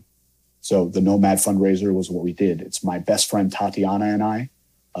help them? So the Nomad fundraiser was what we did. It's my best friend Tatiana and I,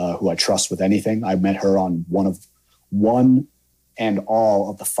 who I trust with anything. I met her on one and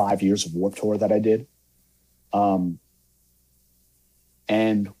all of the 5 years of Warped Tour that I did. And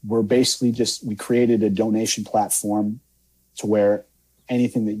we're basically we created a donation platform to where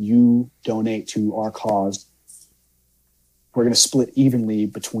anything that you donate to our cause, we're going to split evenly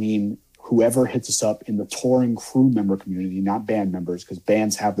between whoever hits us up in the touring crew member community, not band members, because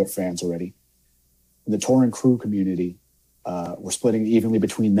bands have their fans already. In the touring crew community, we're splitting evenly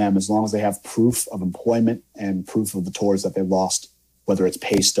between them as long as they have proof of employment and proof of the tours that they lost, whether it's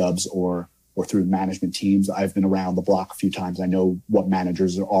pay stubs or through management teams. I've been around the block a few times. I know what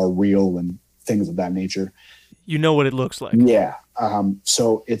managers are real and things of that nature. You know what it looks like. Yeah.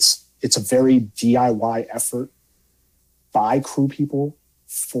 So it's a very DIY effort by crew people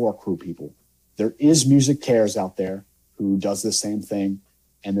for crew people. There is Music Cares out there who does the same thing.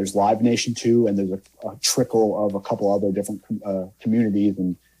 And there's Live Nation too. And there's a trickle of a couple other different communities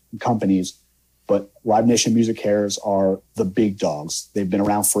and companies. But Live Nation Music Cares are the big dogs. They've been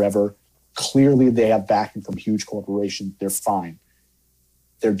around forever. clearly they have backing from huge corporations. They're fine.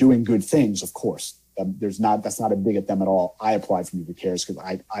 They're doing good things, of course. That's not a dig at them at all. I applied for Movie Cares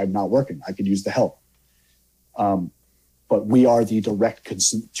because I'm not working. I could use the help. But we are the direct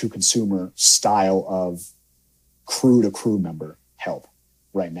to consumer style of crew to crew member help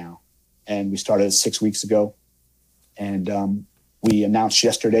right now. And we started 6 weeks ago. And we announced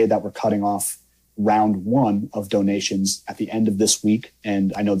yesterday that we're cutting off round 1 of donations at the end of this week.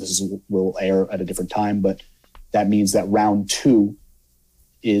 And I know will air at a different time, but that means that round 2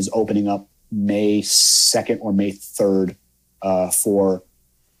 is opening up May 2nd or May 3rd for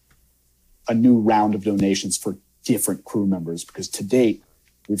a new round of donations for different crew members. Because to date,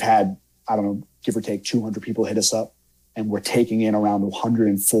 we've had, I don't know, give or take 200 people hit us up, and we're taking in around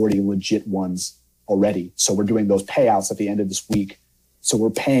 140 legit ones already. So we're doing those payouts at the end of this week. So we're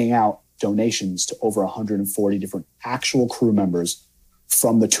paying out donations to over 140 different actual crew members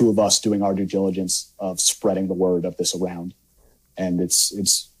from the two of us doing our due diligence of spreading the word of this around. And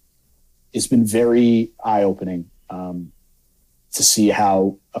it's been very eye-opening to see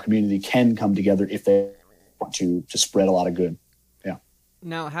how a community can come together if they want to spread a lot of good. Yeah.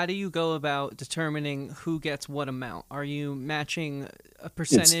 Now, how do you go about determining who gets what amount? Are you matching a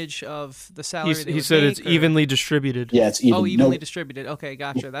percentage of the salary? He said it's evenly distributed. Yeah, it's even. Oh, evenly distributed. Okay,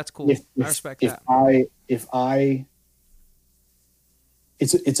 gotcha. That's cool. I respect that.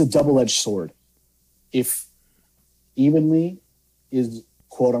 It's a double-edged sword. If evenly is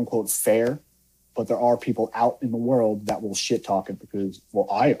quote unquote fair, but there are people out in the world that will shit talk it because, well,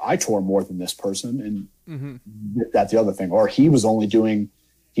 I tore more than this person, and that's the other thing. Or he was only doing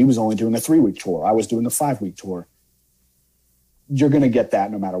a 3-week tour. I was doing a 5-week tour. You're going to get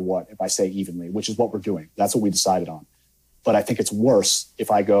that no matter what. If I say evenly, which is what we're doing, that's what we decided on. But I think it's worse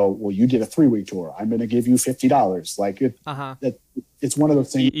if I go, well, you did a 3-week tour, I'm going to give you $50. Like it's one of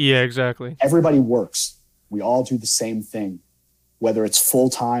those things. Yeah, exactly. Everybody works. We all do the same thing. Whether it's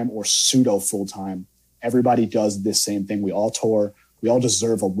full-time or pseudo full-time, everybody does this same thing. We all tour. We all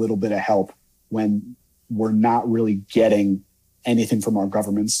deserve a little bit of help when we're not really getting anything from our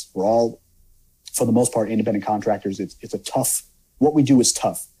governments. We're all, for the most part, independent contractors. It's a tough, what we do is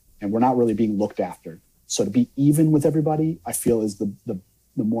tough, and we're not really being looked after. So to be even with everybody, I feel is the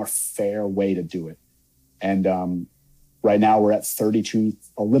more fair way to do it. And right now we're at a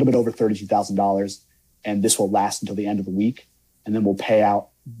little bit over $32,000, and this will last until the end of the week. And then we'll pay out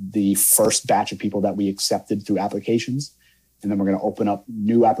the first batch of people that we accepted through applications. And then we're going to open up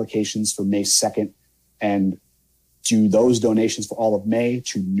new applications for May 2nd and do those donations for all of May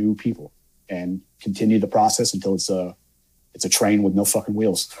to new people and continue the process until it's a train with no fucking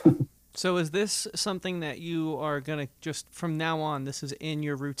wheels. So is this something that you are going to just from now on, this is in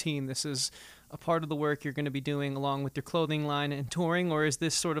your routine, this is a part of the work you're going to be doing along with your clothing line and touring, or is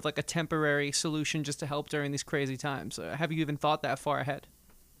this sort of like a temporary solution just to help during these crazy times? Have you even thought that far ahead?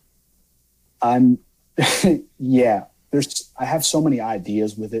 Yeah, I have so many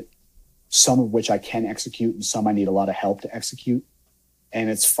ideas with it, some of which I can execute and some I need a lot of help to execute.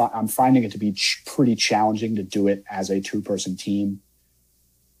 And I'm finding it to be pretty challenging to do it as a 2-person team.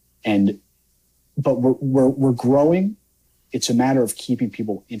 But we're growing. It's a matter of keeping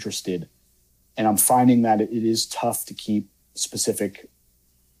people interested. And I'm finding that it is tough to keep specific,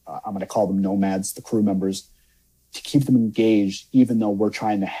 I'm going to call them nomads, the crew members, to keep them engaged, even though we're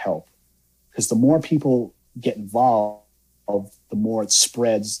trying to help. Because the more people get involved, the more it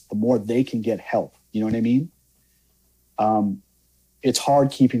spreads, the more they can get help. You know what I mean? It's hard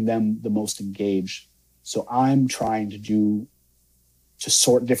keeping them the most engaged. So I'm trying to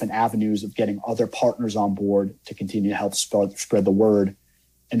sort different avenues of getting other partners on board to continue to help spread the word,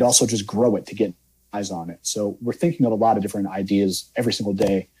 and also just grow it to get eyes on it. So we're thinking of a lot of different ideas every single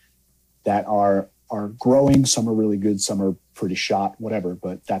day that are growing. Some are really good, some are pretty shot, whatever,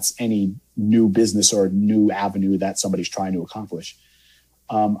 but that's any new business or new avenue that somebody's trying to accomplish.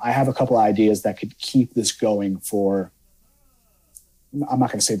 I have a couple of ideas that could keep this going for, I'm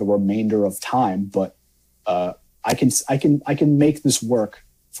not going to say the remainder of time, but I can make this work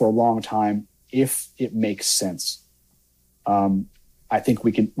for a long time if it makes sense. I think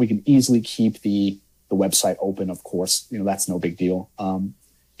we can easily keep the website open, of course. You know, that's no big deal.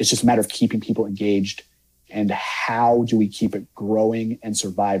 It's just a matter of keeping people engaged, and how do we keep it growing and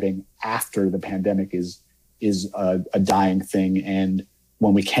surviving after the pandemic is a dying thing, and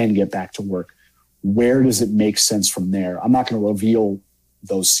when we can get back to work, where does it make sense from there? I'm not going to reveal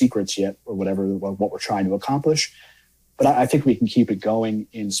those secrets yet, or whatever, what we're trying to accomplish, but I think we can keep it going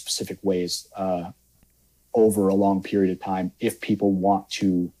in specific ways over a long period of time if people want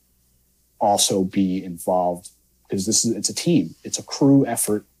to also be involved, because it's a team, it's a crew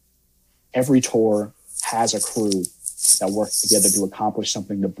effort. every tour has a crew that works together to accomplish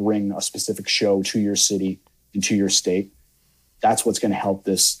something, to bring a specific show to your city and to your state. That's what's going to help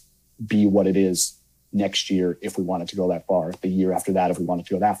this be what it is next year if we want it to go that far. The year after that, if we want it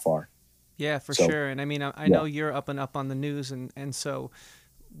to go that far. Yeah, for sure. And I mean, I know you're up and up on the news, and so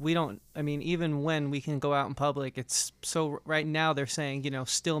we don't, I mean, even when we can go out in public, it's so right now they're saying,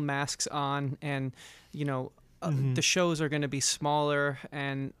 still masks on, and, the shows are going to be smaller.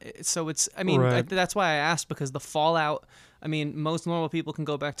 And so it's, I mean, Right. that's why I asked, because the fallout, I mean, most normal people can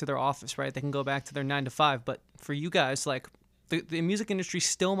go back to their office, right? They can go back to their 9 to 5. But for you guys, like the music industry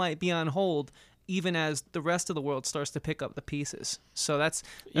still might be on hold even as the rest of the world starts to pick up the pieces. So that's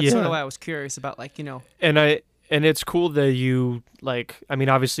sort of why I was curious about, like, And it's cool that you, like, I mean,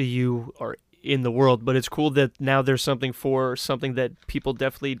 obviously you are in the world, but it's cool that now there's something that people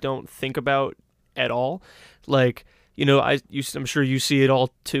definitely don't think about at all. Like, I'm sure you see it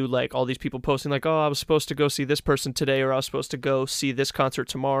all too, like all these people posting like, oh, I was supposed to go see this person today, or I was supposed to go see this concert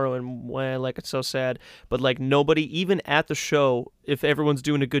tomorrow, and like, it's so sad. But like, nobody, even at the show, if everyone's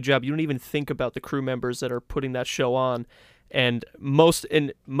doing a good job, you don't even think about the crew members that are putting that show on. And most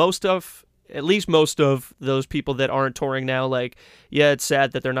of those people that aren't touring now, like, yeah, it's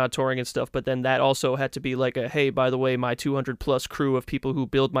sad that they're not touring and stuff, but then that also had to be like a, hey, by the way, my 200 plus crew of people who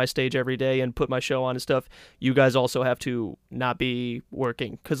build my stage every day and put my show on and stuff, you guys also have to not be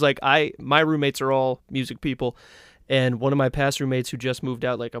working. Because like, my roommates are all music people, and one of my past roommates who just moved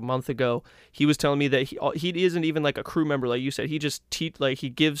out like a month ago, he was telling me that he isn't even like a crew member, like you said. He just he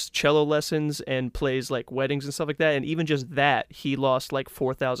gives cello lessons and plays like weddings and stuff like that. And even just that, he lost like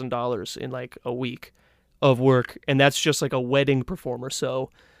 $4,000 in like a week of work, and that's just like a wedding performer. So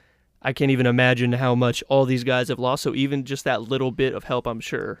I can't even imagine how much all these guys have lost. So even just that little bit of help, I'm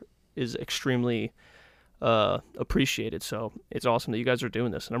sure, is extremely appreciated. So it's awesome that you guys are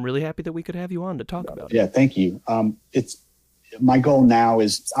doing this, and I'm really happy that we could have you on to talk about it. Yeah, thank you. It's my goal now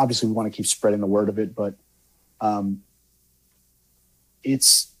is, obviously we want to keep spreading the word of it, but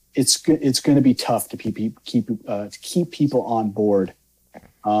it's going to be tough to keep people on board.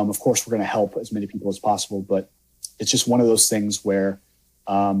 Of course, we're going to help as many people as possible, but it's just one of those things where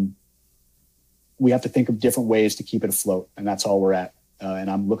we have to think of different ways to keep it afloat, and that's all we're at. And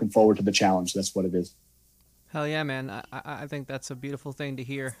I'm looking forward to the challenge. That's what it is. Hell yeah, man. I think that's a beautiful thing to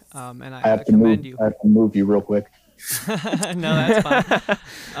hear. And I commend you. I have to move you real quick. No, that's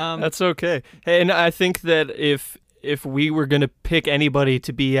fine. That's okay. Hey, and I think that if we were going to pick anybody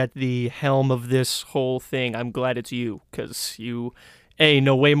to be at the helm of this whole thing, I'm glad it's you, because you, A,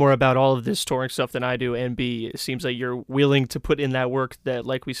 know way more about all of this touring stuff than I do, and B, it seems like you're willing to put in that work that,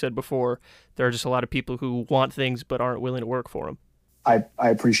 like we said before, there are just a lot of people who want things but aren't willing to work for them. I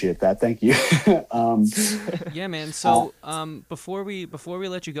appreciate that. Thank you. Yeah, man. So before we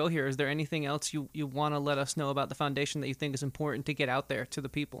let you go here, is there anything else you want to let us know about the foundation that you think is important to get out there to the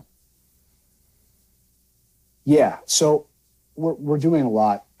people? Yeah. So we're doing a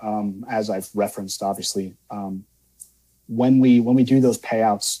lot, as I've referenced, obviously. When we do those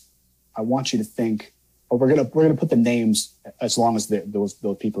payouts, I want you to think, we're gonna put the names, as long as those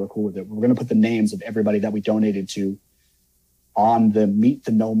people are cool with it. We're gonna put the names of everybody that we donated to on the Meet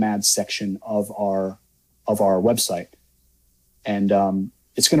the Nomads section of our website, and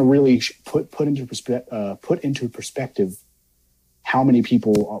it's going to really put into perspective how many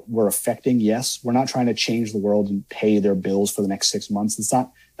people we're affecting. Yes, we're not trying to change the world and pay their bills for the next 6 months.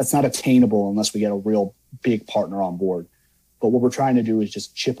 That's not attainable unless we get a real big partner on board. But what we're trying to do is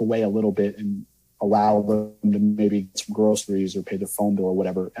just chip away a little bit and allow them to maybe get some groceries or pay their phone bill or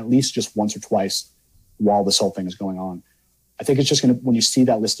whatever, at least just once or twice while this whole thing is going on. I think it's just going to, when you see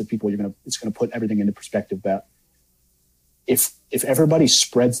that list of people, it's going to put everything into perspective that if everybody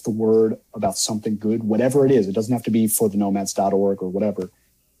spreads the word about something good, whatever it is, it doesn't have to be for the nomads.org or whatever,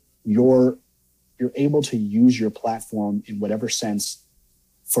 you're able to use your platform in whatever sense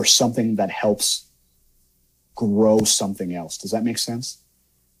for something that helps grow something else. Does that make sense?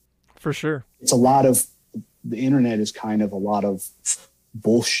 For sure. It's a lot of, the internet is kind of a lot of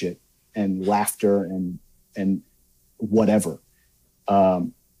bullshit and laughter and whatever.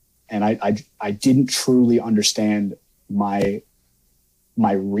 And I didn't truly understand my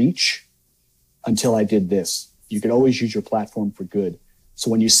reach until I did this. You could always use your platform for good. So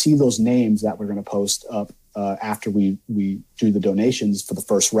when you see those names that we're going to post up after we do the donations for the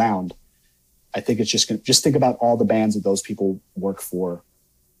first round, I think it's just think about all the bands that those people work for,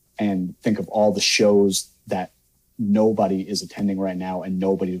 and think of all the shows that nobody is attending right now and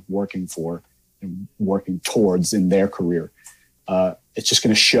nobody's working for and working towards in their career. It's just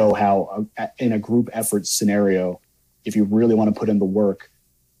going to show how in a group effort scenario, if you really want to put in the work,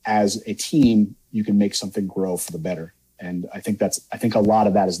 as a team, you can make something grow for the better. And I think a lot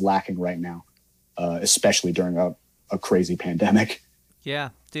of that is lacking right now, especially during a crazy pandemic. Yeah,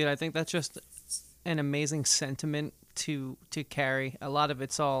 dude, I think that's just an amazing sentiment to carry. A lot of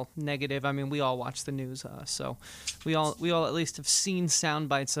it's all negative. I mean, we all watch the news, so we all at least have seen sound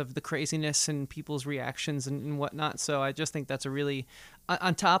bites of the craziness and people's reactions and whatnot. So I just think that's a really,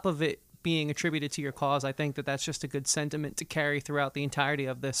 on top of it being attributed to your cause, I think that that's just a good sentiment to carry throughout the entirety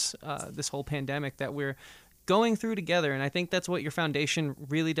of this this whole pandemic that we're going through together. And I think that's what your foundation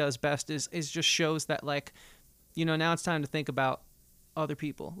really does best is just shows that, like, you know, now it's time to think about other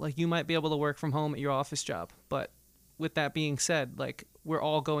people. Like, you might be able to work from home at your office job, but with that being said, like, we're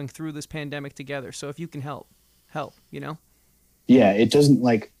all going through this pandemic together. So if you can help, you know? Yeah, it doesn't,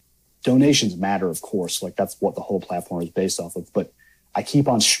 like, donations matter, of course. Like, that's what the whole platform is based off of. But I keep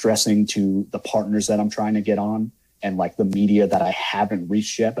on stressing to the partners that I'm trying to get on and, like, the media that I haven't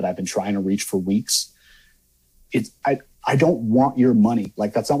reached yet, but I've been trying to reach for weeks. I don't want your money.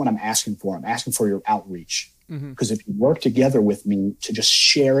 Like, that's not what I'm asking for. I'm asking for your outreach. Because if you work together with me to just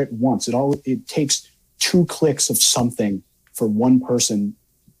share it once, it takes 2 clicks of something for one person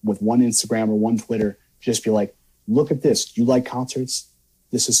with one Instagram or one Twitter. Just be like, look at this. You like concerts?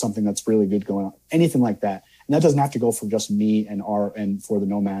 This is something that's really good going on. Anything like that. And that doesn't have to go for just me and for the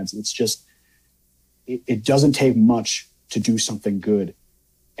Nomads. It's just, it doesn't take much to do something good.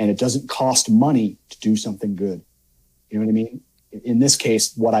 And it doesn't cost money to do something good. You know what I mean? In this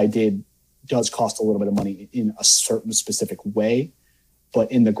case, what I did does cost a little bit of money in a certain specific way.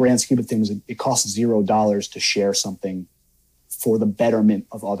 But in the grand scheme of things, it costs $0 to share something for the betterment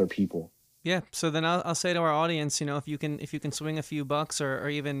of other people. Yeah. So then I'll say to our audience, you know, if you can swing a few bucks or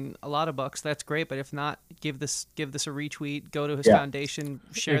even a lot of bucks, that's great. But if not, give this a retweet, go to his foundation,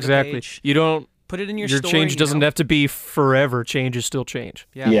 share the page. You don't put it in your Your story, change doesn't have to be forever. Change is still change.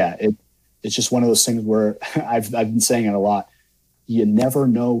 Yeah. It's just one of those things where I've been saying it a lot. You never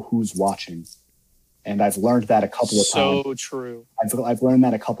know who's watching. And I've learned that a couple of times. So true. I've learned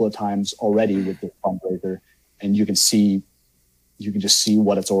that a couple of times already with this fundraiser, and you can just see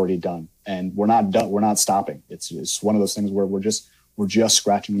what it's already done. And we're not done. We're not stopping. It's one of those things where we're just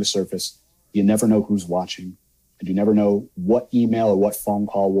scratching the surface. You never know who's watching, and you never know what email or what phone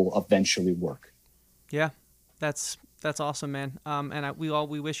call will eventually work. Yeah, that's awesome, man. And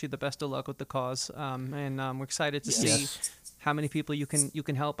we wish you the best of luck with the cause. And we're excited to see how many people you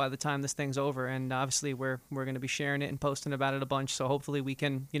can help by the time this thing's over. And obviously we're going to be sharing it and posting about it a bunch. So hopefully we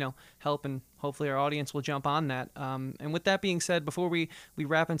can, you know, help, and hopefully our audience will jump on that. And with that being said, before we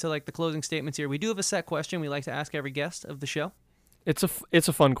wrap into like the closing statements here, we do have a set question we like to ask every guest of the show. It's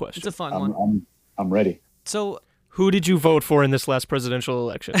a fun question. It's a fun one. I'm ready. So, who did you vote for in this last presidential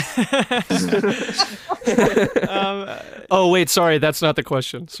election? Oh, wait, sorry. That's not the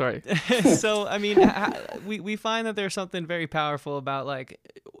question. Sorry. So, I mean, we find that there's something very powerful about, like,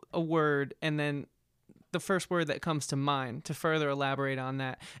 a word and then the first word that comes to mind to further elaborate on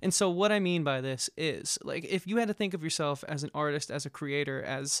that. And so what I mean by this is, like, if you had to think of yourself as an artist, as a creator,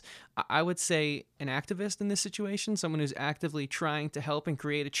 as, I would say, an activist in this situation, someone who's actively trying to help and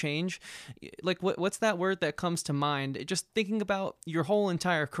create a change, like, what's that word that comes to mind? Just thinking about your whole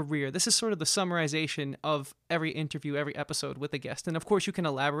entire career. This is sort of the summarization of every interview, every episode with a guest. And of course you can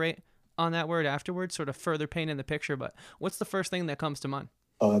elaborate on that word afterwards, sort of further paint in the picture, but what's the first thing that comes to mind?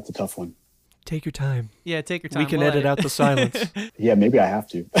 Oh, that's a tough one. Take your time. Yeah, take your time. We can edit out the silence. Yeah, maybe I have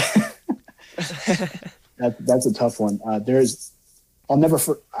to. That's a tough one. I'll never,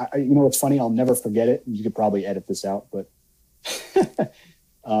 you know what's funny? I'll never forget it. You could probably edit this out, but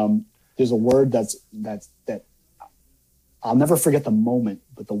there's a word that I'll never forget the moment,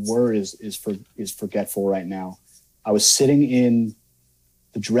 but the word is forgetful right now. I was sitting in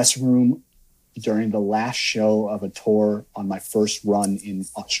the dressing room during the last show of a tour on my first run in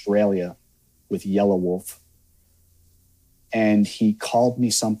Australia with Yellow Wolf. And he called me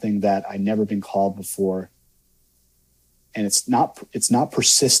something that I'd never been called before. And it's not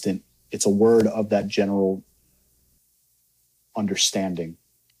persistent. It's a word of that general understanding.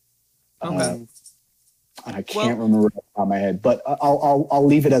 Okay. And I can't remember it off the top of my head, but I'll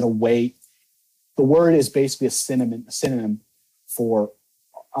leave it at a way. The word is basically a synonym for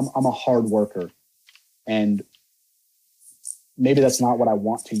I'm a hard worker. And maybe that's not what I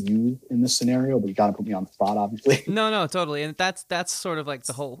want to use in this scenario, but you got to put me on the spot, obviously. No, totally, and that's sort of like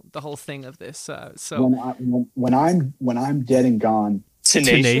the whole thing of this. So when I'm dead and gone,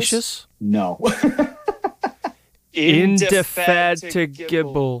 Tenacious? No.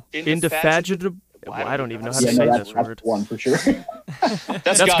 Indefatigable. Indefatigable. Well, I don't even know how to say this word. That's one for sure.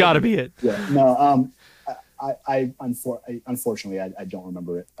 That's got to be it. Yeah. No. Unfortunately, I don't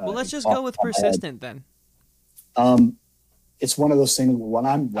remember it. Well, let's just off go with the top of my head. persistent then. It's one of those things when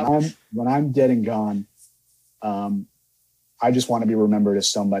I'm dead and gone, I just want to be remembered as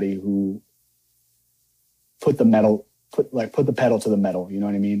somebody who put the pedal to the metal. You know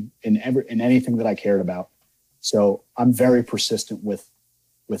what I mean? In anything that I cared about. So I'm very persistent with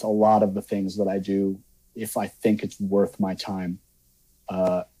a lot of the things that I do if I think it's worth my time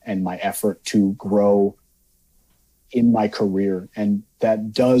and my effort to grow in my career. And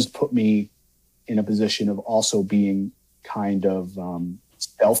that does put me in a position of also being kind of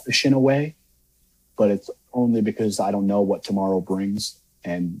selfish in a way, but it's only because I don't know what tomorrow brings.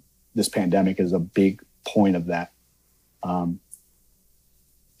 And this pandemic is a big point of that.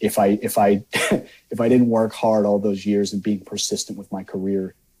 If I didn't work hard all those years and being persistent with my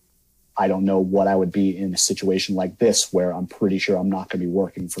career, I don't know what I would be in a situation like this, where I'm pretty sure I'm not going to be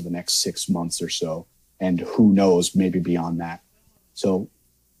working for the next 6 months or so. And who knows, maybe beyond that. So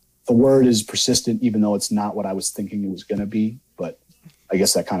the word is persistent, even though it's not what I was thinking it was going to be, but I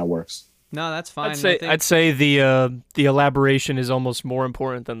guess that kind of works. No, that's fine. I'd say the elaboration is almost more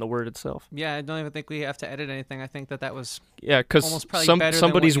important than the word itself. Yeah, I don't even think we have to edit anything. I think that was because almost probably better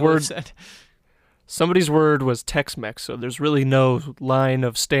somebody's than what you word said. Somebody's word was Tex-Mex, so there's really no line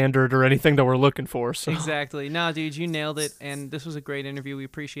of standard or anything that we're looking for. So. Exactly. No, dude, you nailed it, and this was a great interview. We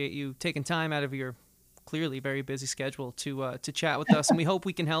appreciate you taking time out of your clearly very busy schedule to chat with us, and we hope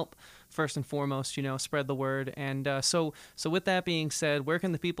we can help. First and foremost, spread the word. And so with that being said, where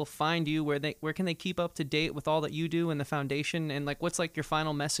can the people find you? Where can they keep up to date with all that you do and the foundation? And what's your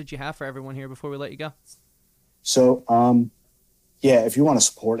final message you have for everyone here before we let you go? So, if you want to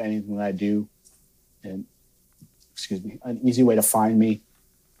support anything that I do, and an easy way to find me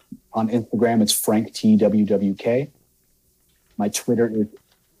on Instagram, it's Frank TWWK. My Twitter is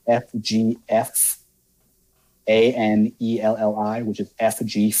FGFANELLI, which is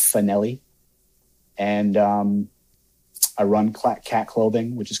FG Fanelli. And I run Cat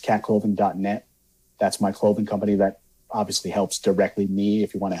Clothing, which is catclothing.net. That's my clothing company that obviously helps directly me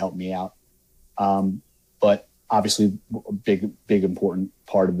if you want to help me out. But obviously, a big, important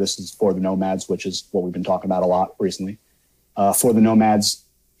part of this is For the Nomads, which is what we've been talking about a lot recently. For the Nomads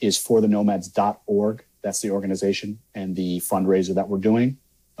is forthenomads.org. That's the organization and the fundraiser that we're doing.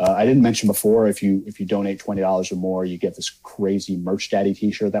 I didn't mention before, if you donate $20 or more, you get this crazy Merch Daddy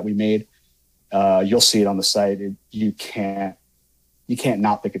t-shirt that we made. You'll see it on the site. You can't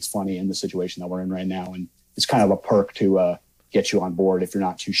not think it's funny in the situation that we're in right now. And it's kind of a perk to get you on board if you're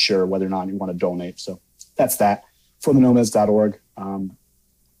not too sure whether or not you want to donate. So that's that. forthenomads.org.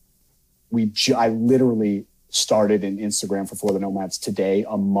 I literally started an Instagram for the Nomads today,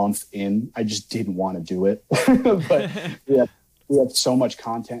 a month in. I just didn't want to do it. But we have so much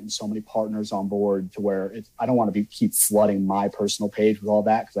content and so many partners on board to where I don't want to keep flooding my personal page with all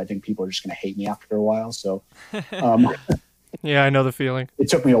that, because I think people are just going to hate me after a while. So yeah, I know the feeling. It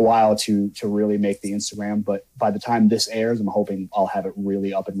took me a while to really make the Instagram, but by the time this airs, I'm hoping I'll have it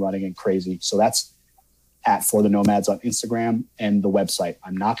really up and running and crazy. So that's at For the Nomads on Instagram and the website.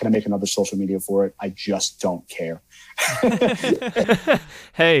 I'm not going to make another social media for it. I just don't care.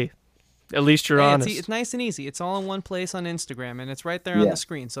 Hey, at least you're honest. It's nice and easy. It's all in one place on Instagram, and it's right there on the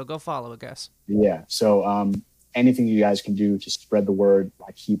screen. So go follow it, guys. Yeah. So anything you guys can do to spread the word.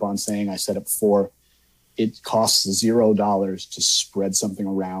 I keep on saying, I said it before, it costs $0 to spread something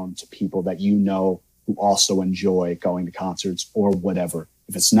around to people that who also enjoy going to concerts or whatever.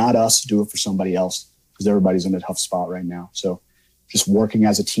 If it's not us, do it for somebody else, because everybody's in a tough spot right now. So just working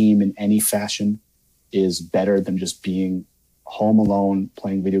as a team in any fashion is better than just being home alone,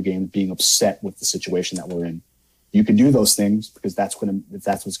 playing video games, being upset with the situation that we're in. You can do those things because if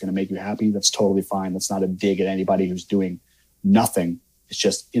that's what's going to make you happy, that's totally fine. That's not a dig at anybody who's doing nothing. It's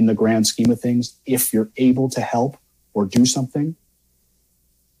just in the grand scheme of things, if you're able to help or do something,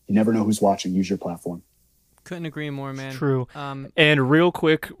 you never know who's watching. Use your platform. Couldn't agree more, man. True. And real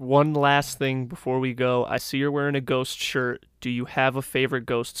quick, one last thing before we go. I see you're wearing a Ghost shirt. Do you have a favorite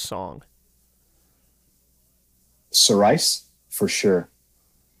Ghost song? Cerise, for sure.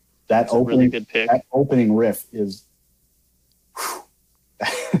 That's a really good pick. That opening riff is...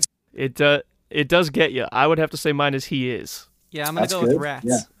 It does get you. I would have to say mine is He Is. Yeah, I'm going to go with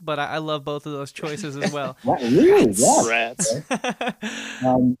Rats, but I love both of those choices as well. Really? Yeah. Rats.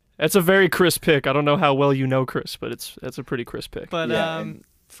 That's a very crisp pick. I don't know how well you know Chris, but that's a pretty crisp pick. But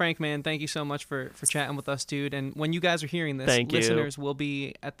Frank, man, thank you so much for chatting with us, dude. And when you guys are hearing this, listeners will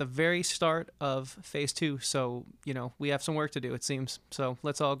be at the very start of Phase 2. So, we have some work to do, it seems. So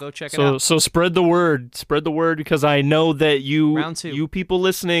let's all go check it out. So spread the word. Spread the word, because I know that Round 2. you people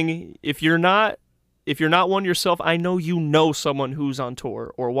listening, if you're not if you're not one yourself, I know you know someone who's on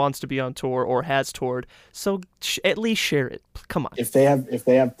tour or wants to be on tour or has toured. So at least share it. Come on. If they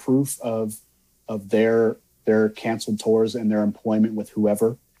have proof of their canceled tours and their employment with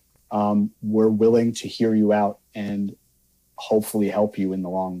whoever, we're willing to hear you out and hopefully help you in the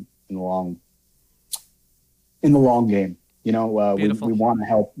long game. You know, we want to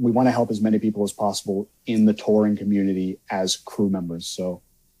help. We want to help as many people as possible in the touring community as crew members. So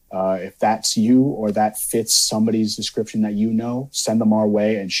if that's you or that fits somebody's description that you know, send them our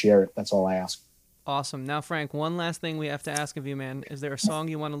way and share it. That's all I ask. Awesome. Now, Frank, one last thing we have to ask of you, man. Is there a song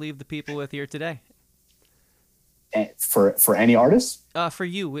you want to leave the people with here today? And for any artist? For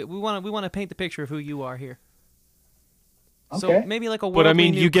you, we want to paint the picture of who you are here. Okay. So maybe like a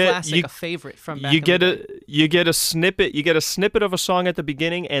worldly new classic, a favorite from back in the day. You get a snippet. You get a snippet of a song at the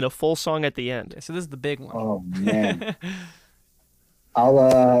beginning and a full song at the end. So this is the big one. Oh man.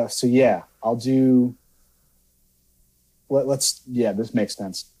 I'll do. This makes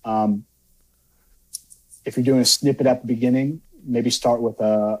sense. If you're doing a snippet at the beginning, maybe start with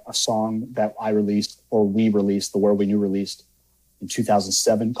a song that I released or we released, The World We Knew released in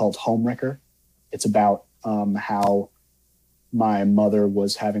 2007 called Homewrecker. It's about how my mother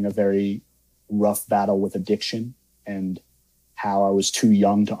was having a very rough battle with addiction and how I was too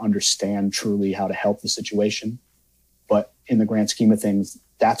young to understand truly how to help the situation. But in the grand scheme of things,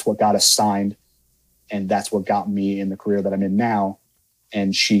 that's what got us signed. And that's what got me in the career that I'm in now.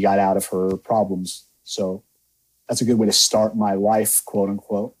 And she got out of her problems. So that's a good way to start my life, quote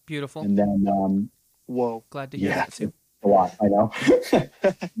unquote. Beautiful. And then, whoa, glad to hear that too. A lot, I know.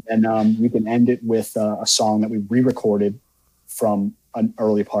 And we can end it with a song that we re-recorded from an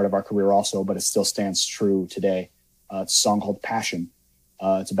early part of our career also, but it still stands true today. It's a song called Passion.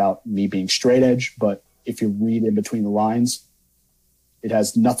 It's about me being straight edge, but if you read in between the lines, it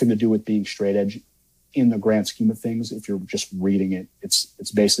has nothing to do with being straight edge in the grand scheme of things. If you're just reading it,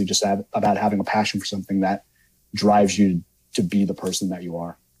 it's basically just about having a passion for something that drives you to be the person that you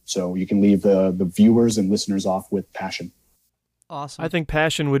are. So you can leave the viewers and listeners off with passion. Awesome. I think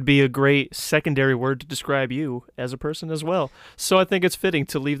passion would be a great secondary word to describe you as a person as well. So I think it's fitting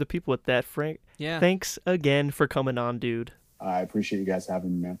to leave the people with that. Frank, Thanks again for coming on, dude. I appreciate you guys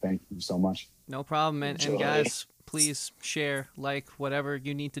having me, man. Thank you so much. No problem, man. And guys, please share, whatever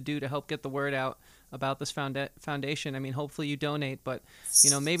you need to do to help get the word out about this foundation. I mean, hopefully you donate, but,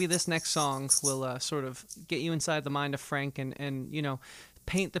 maybe this next song will sort of get you inside the mind of Frank and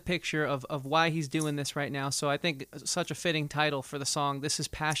paint the picture of why he's doing this right now. So I think such a fitting title for the song. This is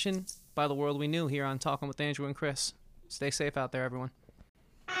Passion by The World We Knew here on Talking with Andrew and Chris. Stay safe out there, everyone.